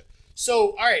 okay, gotcha.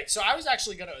 So, all right, so I was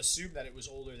actually going to assume that it was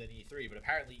older than E3, but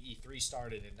apparently E3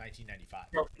 started in 1995.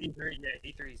 Well,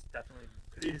 E3 is definitely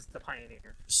the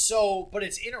pioneer. So, but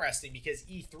it's interesting because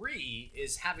E3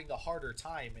 is having the harder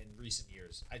time in recent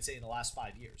years. I'd say in the last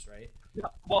 5 years, right? Yeah,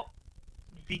 well,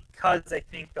 because I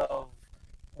think of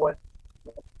what's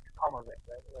come of it,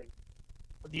 right? Like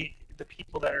the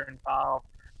people that are involved.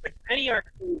 Like Penny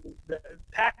Arcade, the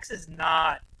PAX is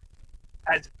not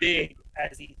as big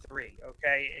as E3,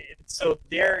 okay? So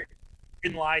therein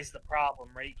lies the problem,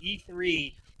 right?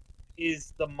 E3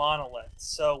 is the monolith.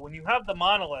 So when you have the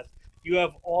monolith, you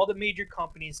have all the major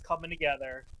companies coming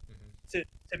together to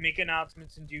make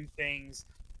announcements and do things.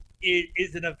 It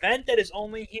is an event that is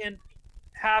only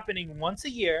happening once a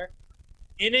year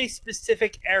in a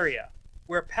specific area,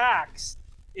 where PAX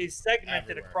is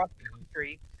segmented across the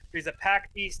country. There's a PAX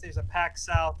East, there's a PAX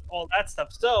South, all that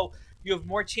stuff. So you have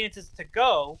more chances to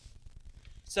go.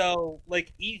 So,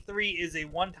 like, E3 is a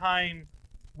one-time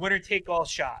winner-take-all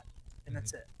shot, and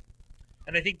that's it.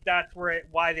 And I think that's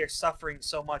why they're suffering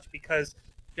so much, because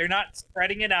they're not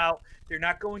spreading it out. They're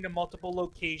not going to multiple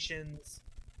locations.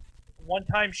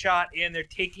 One-time shot, and they're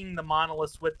taking the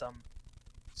monoliths with them.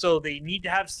 So they need to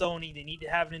have Sony, they need to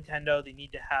have Nintendo, they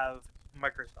need to have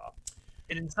Microsoft.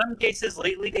 And in some cases,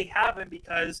 lately, they haven't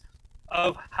because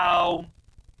of how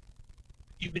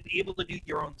you've been able to do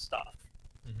your own stuff.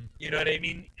 You know what I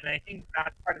mean? And I think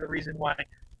that's part of the reason why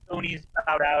Sony's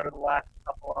bowed out of the last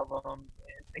couple of them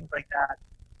and things like that,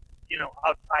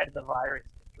 outside of the virus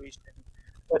situation.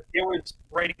 But there was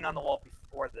writing on the wall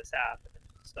before this happened.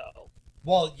 So.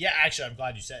 Well, yeah, actually, I'm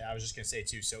glad you said it. I was just going to say,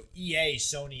 too. So EA,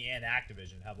 Sony, and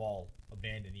Activision have all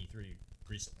abandoned E3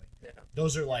 recently. Yeah.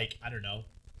 Those are like, I don't know,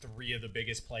 3 of the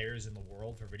biggest players in the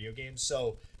world for video games.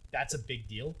 So that's a big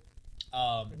deal.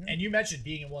 And you mentioned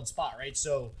being in one spot, right?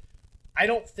 So I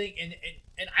don't think,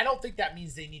 and I don't think that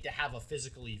means they need to have a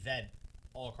physical event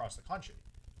all across the country.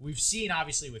 We've seen,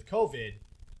 obviously, with COVID,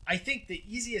 I think the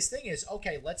easiest thing is,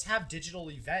 okay, let's have digital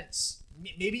events,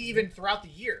 maybe even throughout the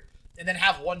year, and then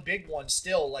have one big one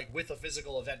still, like, with a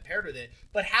physical event paired with it,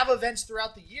 but have events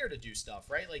throughout the year to do stuff,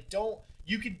 right? Like,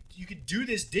 you could do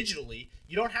this digitally.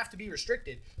 You don't have to be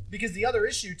restricted, because the other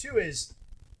issue, too, is,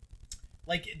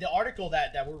 like, the article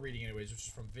that we're reading anyways, which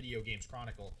is from Video Games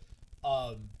Chronicle,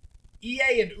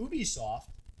 EA and Ubisoft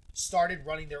started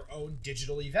running their own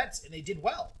digital events, and they did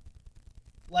well.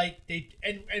 Like,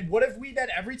 and what have we done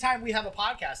every time we have a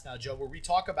podcast now, Joe, where we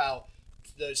talk about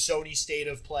the Sony State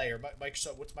of Play, or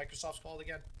Microsoft. What's Microsoft's called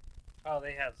again? Oh,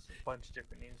 they have a bunch of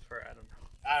different names for it. I don't know.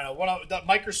 I don't know. One of the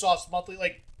Microsoft's monthly,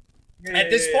 like at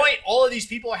this point, all of these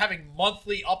people are having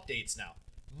monthly updates now.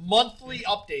 Monthly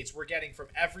updates we're getting from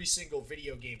every single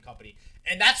video game company,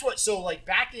 and that's what. So like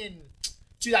back in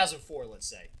 2004, let's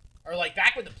say, or like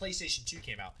back when the PlayStation 2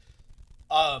 came out,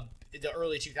 in the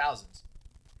early 2000s,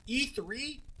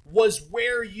 E3 was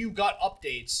where you got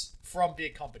updates from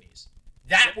big companies.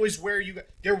 That was where you got.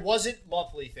 There wasn't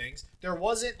monthly things. There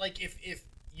wasn't like if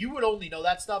you would only know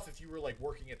that stuff if you were like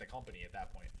working at the company at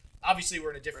that point. Obviously, we're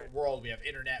in a different world. We have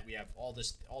internet. We have all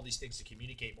these things to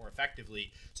communicate more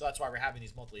effectively. So that's why we're having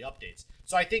these monthly updates.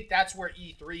 So I think that's where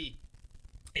E3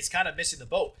 is kind of missing the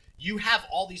boat. You have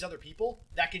all these other people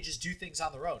that can just do things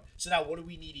on their own. So now, what do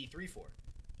we need E3 for?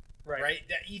 Right?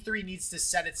 That E3 needs to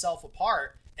set itself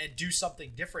apart and do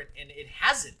something different, and it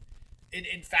hasn't.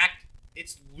 In fact,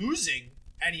 it's losing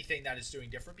anything that it's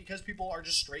doing different because people are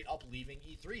just straight up leaving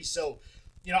E3. So,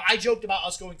 I joked about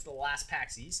us going to the last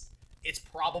PAX East. It's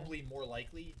probably more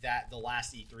likely that the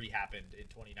last E3 happened in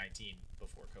 2019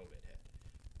 before COVID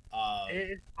hit.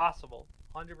 It's possible,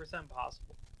 100%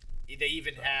 possible. They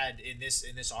even had in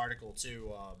this article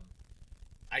too.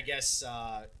 I guess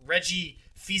Reggie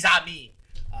Fils-Aimé.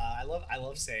 I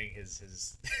love saying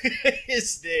his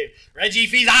his name, Reggie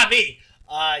Fils-Aimé.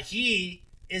 He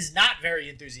is not very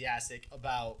enthusiastic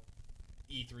about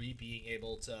E3 being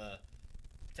able to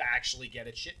actually get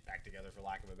its shit back together, for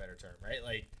lack of a better term, right?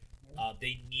 Like,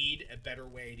 they need a better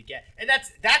way to get, and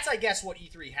that's I guess what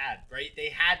E3 had, right? They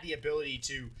had the ability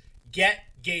to get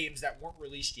games that weren't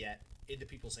released yet into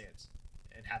people's hands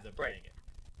and have them playing it.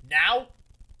 Now,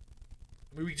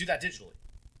 we can do that digitally.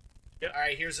 Yep. All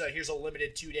right, here's a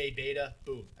limited 2-day beta.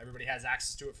 Boom, everybody has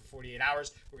access to it for 48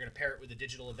 hours. We're gonna pair it with a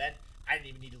digital event. I didn't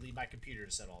even need to leave my computer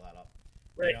to set all that up.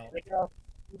 Right. They can also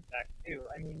do that too.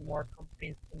 I mean, more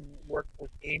companies can work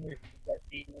with gamers to get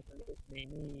the information they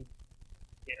need.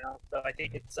 So I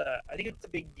think it's a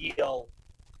big deal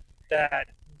that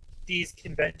these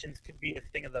conventions could be a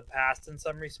thing of the past in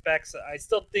some respects. I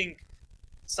still think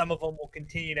some of them will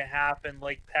continue to happen,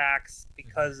 like PAX,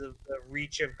 because of the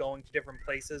reach of going to different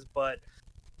places. But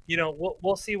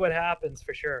we'll see what happens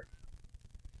for sure.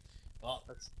 Well,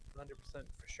 that's 100%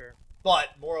 for sure. But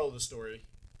moral of the story,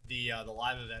 the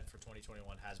live event for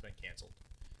 2021 has been canceled.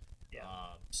 Yeah.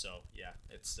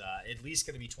 It's at least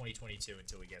going to be 2022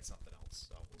 until we get something else.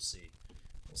 So we'll see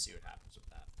what happens with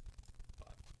that.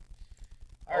 But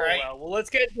all right. Well, let's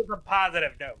get to the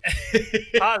positive note.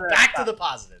 Back to the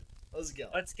positive. Let's go.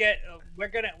 Let's get. We're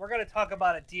gonna talk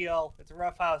about a deal. It's a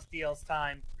Roughhouse Deals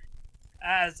time.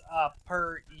 As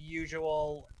per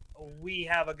usual, we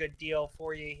have a good deal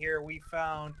for you here. We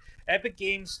found Epic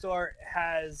Games Store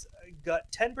has got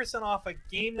 10% off a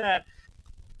game that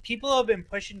people have been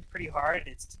pushing pretty hard.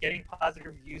 It's getting positive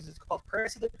reviews. It's called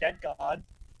Curse of the Dead God.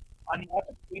 On the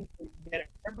Epic Games Store, you can get it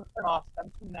 10% off.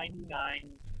 $17.99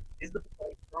 is the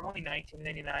price. Normally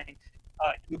 $19.99.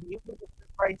 You'll be able to get the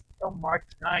price until March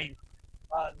 9th.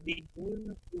 The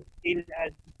game is stated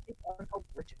as the take untold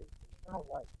riches of eternal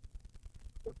life.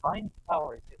 Divine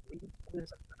powers that lead to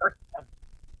this accursed temple.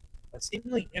 A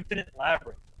seemingly infinite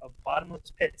labyrinth of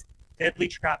bottomless pits, deadly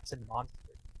traps, and monsters.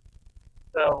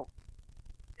 So,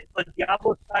 it's a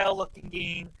Diablo-style looking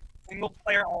game, single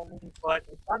player only, but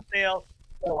it's on sale.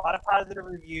 Got a lot of positive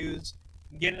reviews.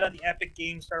 You can get it on the Epic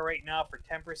Games Store right now for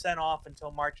 10% off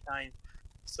until March 9th.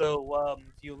 So,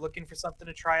 if you're looking for something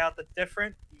to try out that's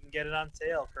different, you can get it on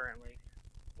sale currently.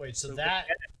 Wait, so that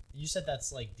you said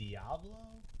that's like Diablo?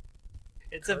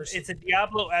 It's a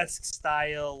Diablo-esque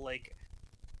style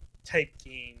type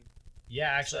game. Yeah,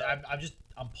 actually, so,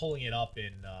 I'm pulling it up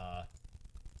in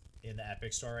the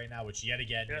Epic Store right now, which yet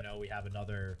again, we have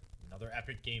another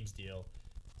Epic Games deal.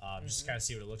 Just to kind of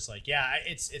see what it looks like. Yeah,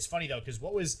 it's funny though,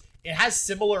 because it has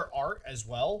similar art as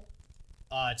well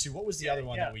to what was the other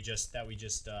one that we just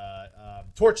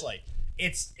Torchlight.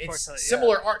 It's Torchlight,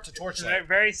 similar art to Torchlight.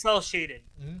 Very cel shaded.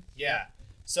 Mm-hmm. Yeah.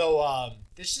 So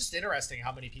it's just interesting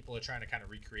how many people are trying to kind of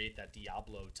recreate that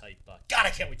Diablo type. God, I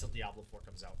can't wait till Diablo 4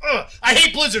 comes out. Ugh, I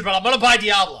hate Blizzard, but I'm gonna buy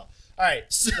Diablo. All right,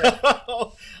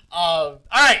 so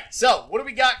so what do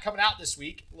we got coming out this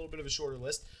week? A little bit of a shorter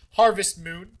list. Harvest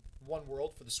Moon, One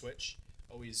World for the Switch.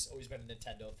 Always been a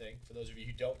Nintendo thing. For those of you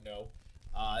who don't know,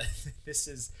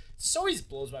 this always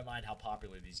blows my mind how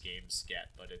popular these games get.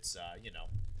 But it's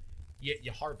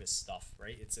you harvest stuff,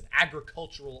 right? It's an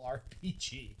agricultural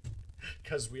RPG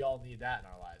because we all need that in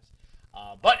our lives.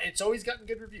 But it's always gotten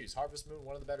good reviews. Harvest Moon,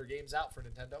 one of the better games out for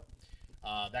Nintendo.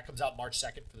 That comes out March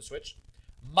 2nd for the Switch.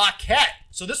 Maquette.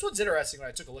 So this one's interesting when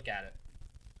I took a look at it.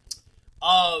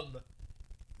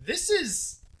 This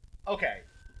is okay.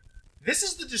 This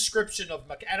is the description of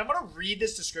Maquette, and I'm gonna read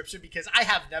this description because I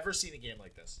have never seen a game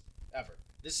like this ever.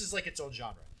 This is like its own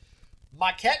genre.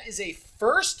 Maquette is a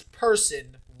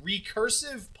first-person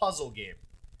recursive puzzle game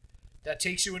that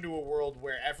takes you into a world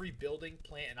where every building,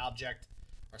 plant, and object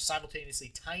are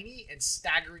simultaneously tiny and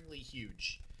staggeringly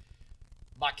huge.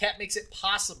 Maquette makes it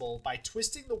possible by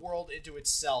twisting the world into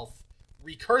itself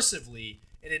recursively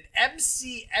in an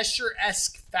MC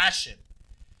Escher-esque fashion.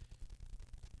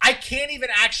 I can't even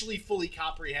actually fully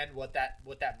comprehend what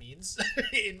that means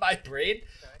in my brain.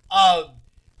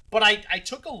 But I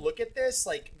took a look at this,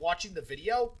 like, watching the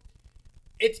video.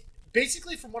 It's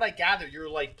basically, from what I gather, you're,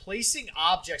 like, placing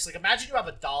objects. Like, imagine you have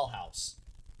a dollhouse,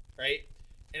 right?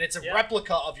 And it's a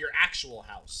replica of your actual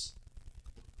house.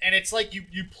 And it's like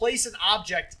you place an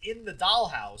object in the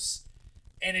dollhouse,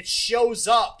 and it shows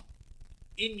up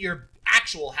in your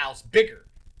actual house bigger.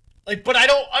 Like, but I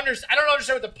don't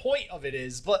understand what the point of it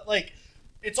is, but, like,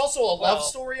 it's also a love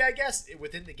story, I guess,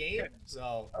 within the game.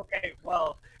 So okay,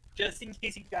 well, just in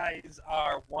case you guys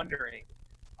are wondering,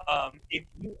 if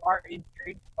you are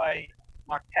intrigued by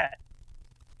Maquette,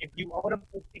 if you own a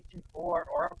PlayStation 4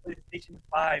 or a PlayStation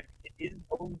 5, it is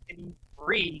going to be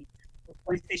free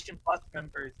for PlayStation Plus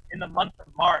members in the month of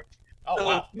March.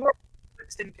 If you're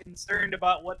concerned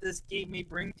about what this game may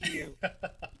bring to you,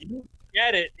 you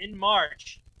get it in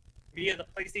March via the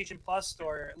PlayStation Plus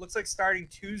store. It looks like starting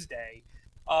Tuesday.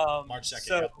 March 2nd.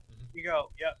 So you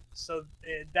go. Yep. So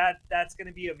that's going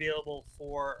to be available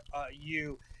for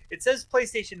you. It says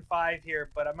PlayStation 5 here,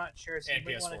 but I'm not sure. So and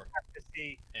you might PS4. want to check to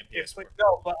see. And PS4.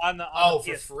 No, but on the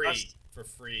for PS free. Plus. For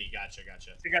free. Gotcha.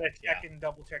 So you got to check and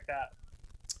double check that.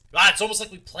 God, it's almost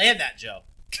like we planned that, Joe.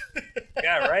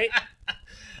 Yeah, right?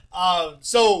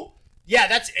 So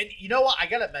yeah, and you know what? I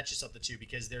gotta mention something too,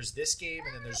 because there's this game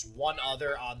and then there's one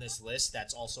other on this list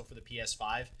that's also for the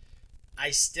PS5.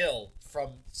 I still,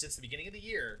 since the beginning of the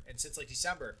year and since like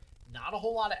December, not a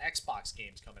whole lot of Xbox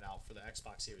games coming out for the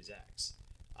Xbox Series X,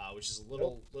 which is a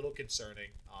little concerning.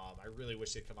 I really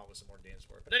wish they'd come out with some more games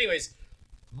for it. But anyways,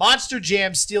 Monster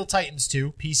Jam Steel Titans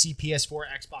 2, PC, PS4,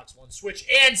 Xbox One, Switch,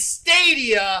 and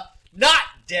Stadia, not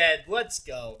dead. Let's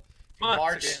go.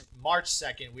 March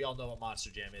 2nd. We all know what Monster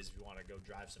Jam is if you want to go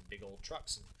drive some big old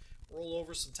trucks and roll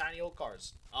over some tiny old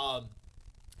cars.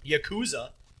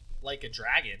 Yakuza, Like a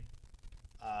Dragon,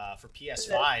 for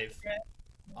PS5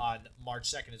 on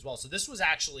March 2nd as well. So this was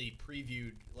actually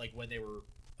previewed, like, when they were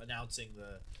announcing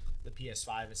the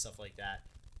PS5 and stuff like that.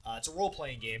 It's a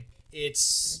role-playing game.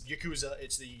 It's Yakuza.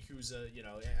 It's the Yakuza, you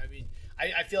know. I mean,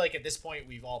 I feel like at this point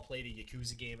we've all played a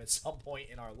Yakuza game at some point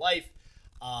in our life.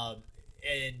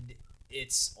 And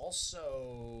it's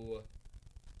also...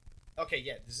 Okay,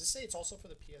 yeah. Does this say it's also for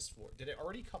the PS4? Did it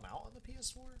already come out on the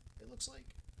PS4? It looks like.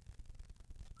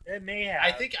 It may have.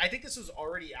 I think this was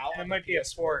already out. It might be a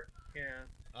sport.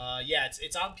 Yeah. Yeah,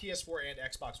 it's on PS4 and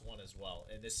Xbox One as well,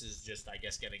 and this is just, I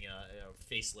guess, getting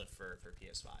a facelift for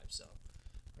PS5. So,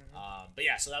 but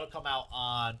yeah, so that'll come out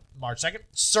on March 2nd.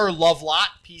 Sir Lovelot,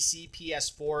 PC,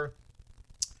 PS4,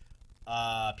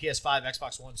 PS5,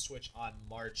 Xbox One, Switch on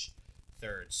March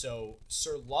 3rd. So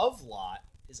Sir Lovelot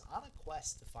is on a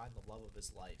quest to find the love of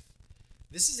his life.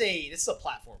 This is a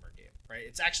platformer game, right?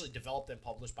 It's actually developed and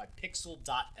published by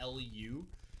Pixel.lu.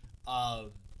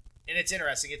 And it's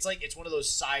interesting. It's one of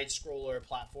those side-scroller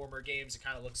platformer games. It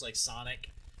kind of looks like Sonic,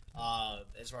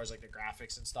 as far as like the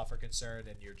graphics and stuff are concerned.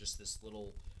 And you're just this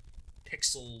little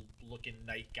pixel-looking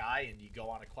knight guy, and you go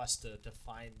on a quest to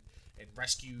find and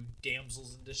rescue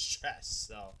damsels in distress.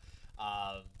 So,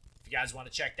 if you guys want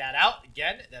to check that out,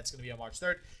 again, that's going to be on March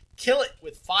 3rd. Kill It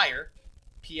with Fire,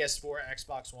 PS4,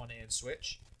 Xbox One, and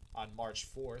Switch on March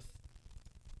 4th.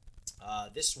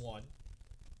 This one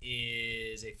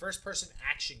is a first-person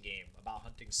action game about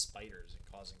hunting spiders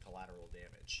and causing collateral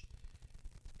damage.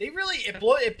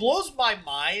 It blows my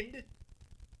mind.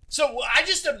 So I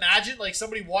just imagine like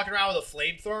somebody walking around with a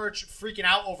flamethrower, freaking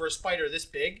out over a spider this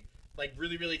big, like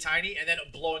really, really tiny, and then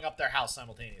blowing up their house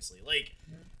simultaneously. Like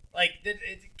it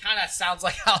kind of sounds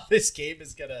like how this game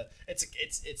is gonna. It's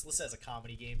listed as a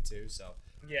comedy game too. So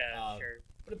yeah, sure.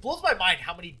 But it blows my mind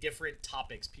how many different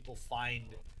topics people find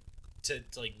to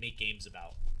like make games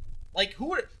about. Like,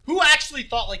 who actually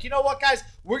thought, like, you know what, guys?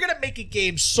 We're going to make a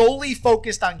game solely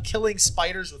focused on killing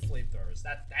spiders with flamethrowers.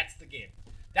 That's the game.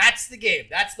 That's the game.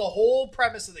 That's the whole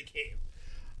premise of the game.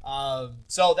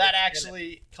 So that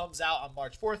actually comes out on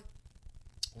March 4th.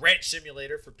 Ranch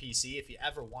Simulator for PC. If you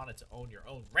ever wanted to own your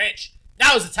own ranch,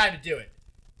 now is the time to do it.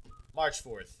 March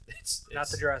 4th. It's not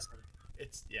the dressing.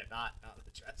 Not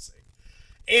the dressing.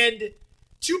 And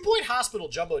 2 Point Hospital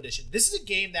Jumbo Edition. This is a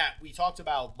game that we talked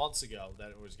about months ago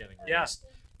that it was getting released.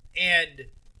 And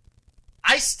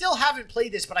I still haven't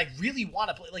played this, but I really want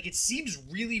to play. Like, it seems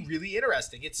really, really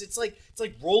interesting. It's like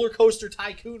Roller Coaster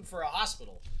Tycoon for a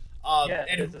hospital. Yeah,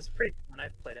 it's pretty fun.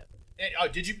 I've played it. And, oh,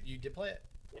 did you? You did play it?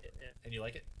 Yeah. And you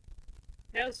like it?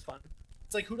 Yeah, it was fun.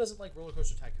 It's like, who doesn't like Roller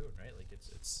Coaster Tycoon, right? Like, it's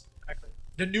exactly.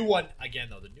 The new one, again,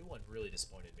 though, the new one really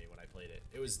disappointed me when I played it.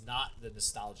 It was not the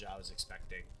nostalgia I was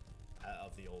expecting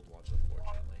of the old ones,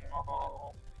 unfortunately.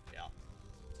 Oh. Yeah.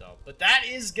 So, but that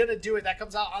is gonna do it. That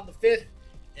comes out on the 5th,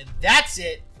 and that's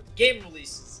it for the game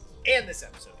releases and this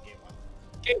episode of Game Wild.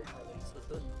 Game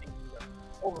releases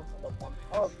over the month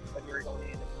of February going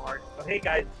into March. So, hey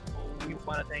guys, we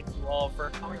want to thank you all for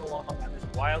coming along on this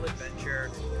wild adventure.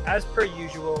 As per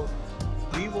usual,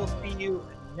 we will see you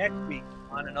next week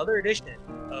on another edition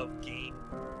of Game